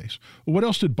Hook case. Well, what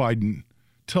else did Biden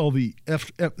tell the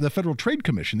Federal Trade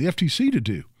Commission, the FTC, to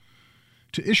do?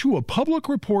 To issue a public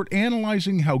report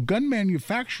analyzing how gun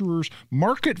manufacturers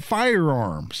market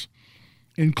firearms,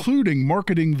 including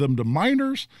marketing them to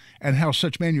minors, and how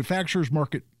such manufacturers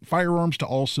market firearms to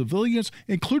all civilians,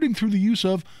 including through the use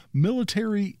of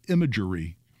military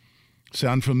imagery.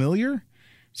 Sound familiar?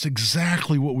 It's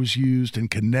exactly what was used in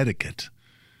Connecticut.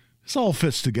 This all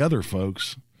fits together,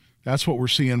 folks. That's what we're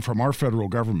seeing from our federal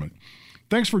government.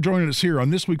 Thanks for joining us here on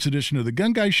this week's edition of The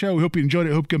Gun Guy Show. We hope you enjoyed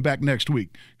it. Hope you come back next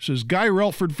week. This is Guy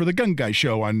Relford for The Gun Guy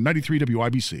Show on 93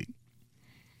 WIBC.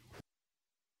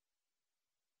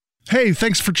 Hey,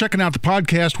 thanks for checking out the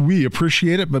podcast. We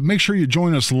appreciate it, but make sure you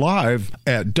join us live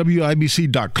at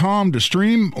WIBC.com to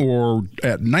stream or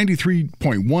at 93.1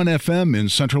 FM in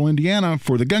Central Indiana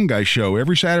for The Gun Guy Show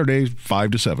every Saturday,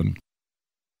 5 to 7.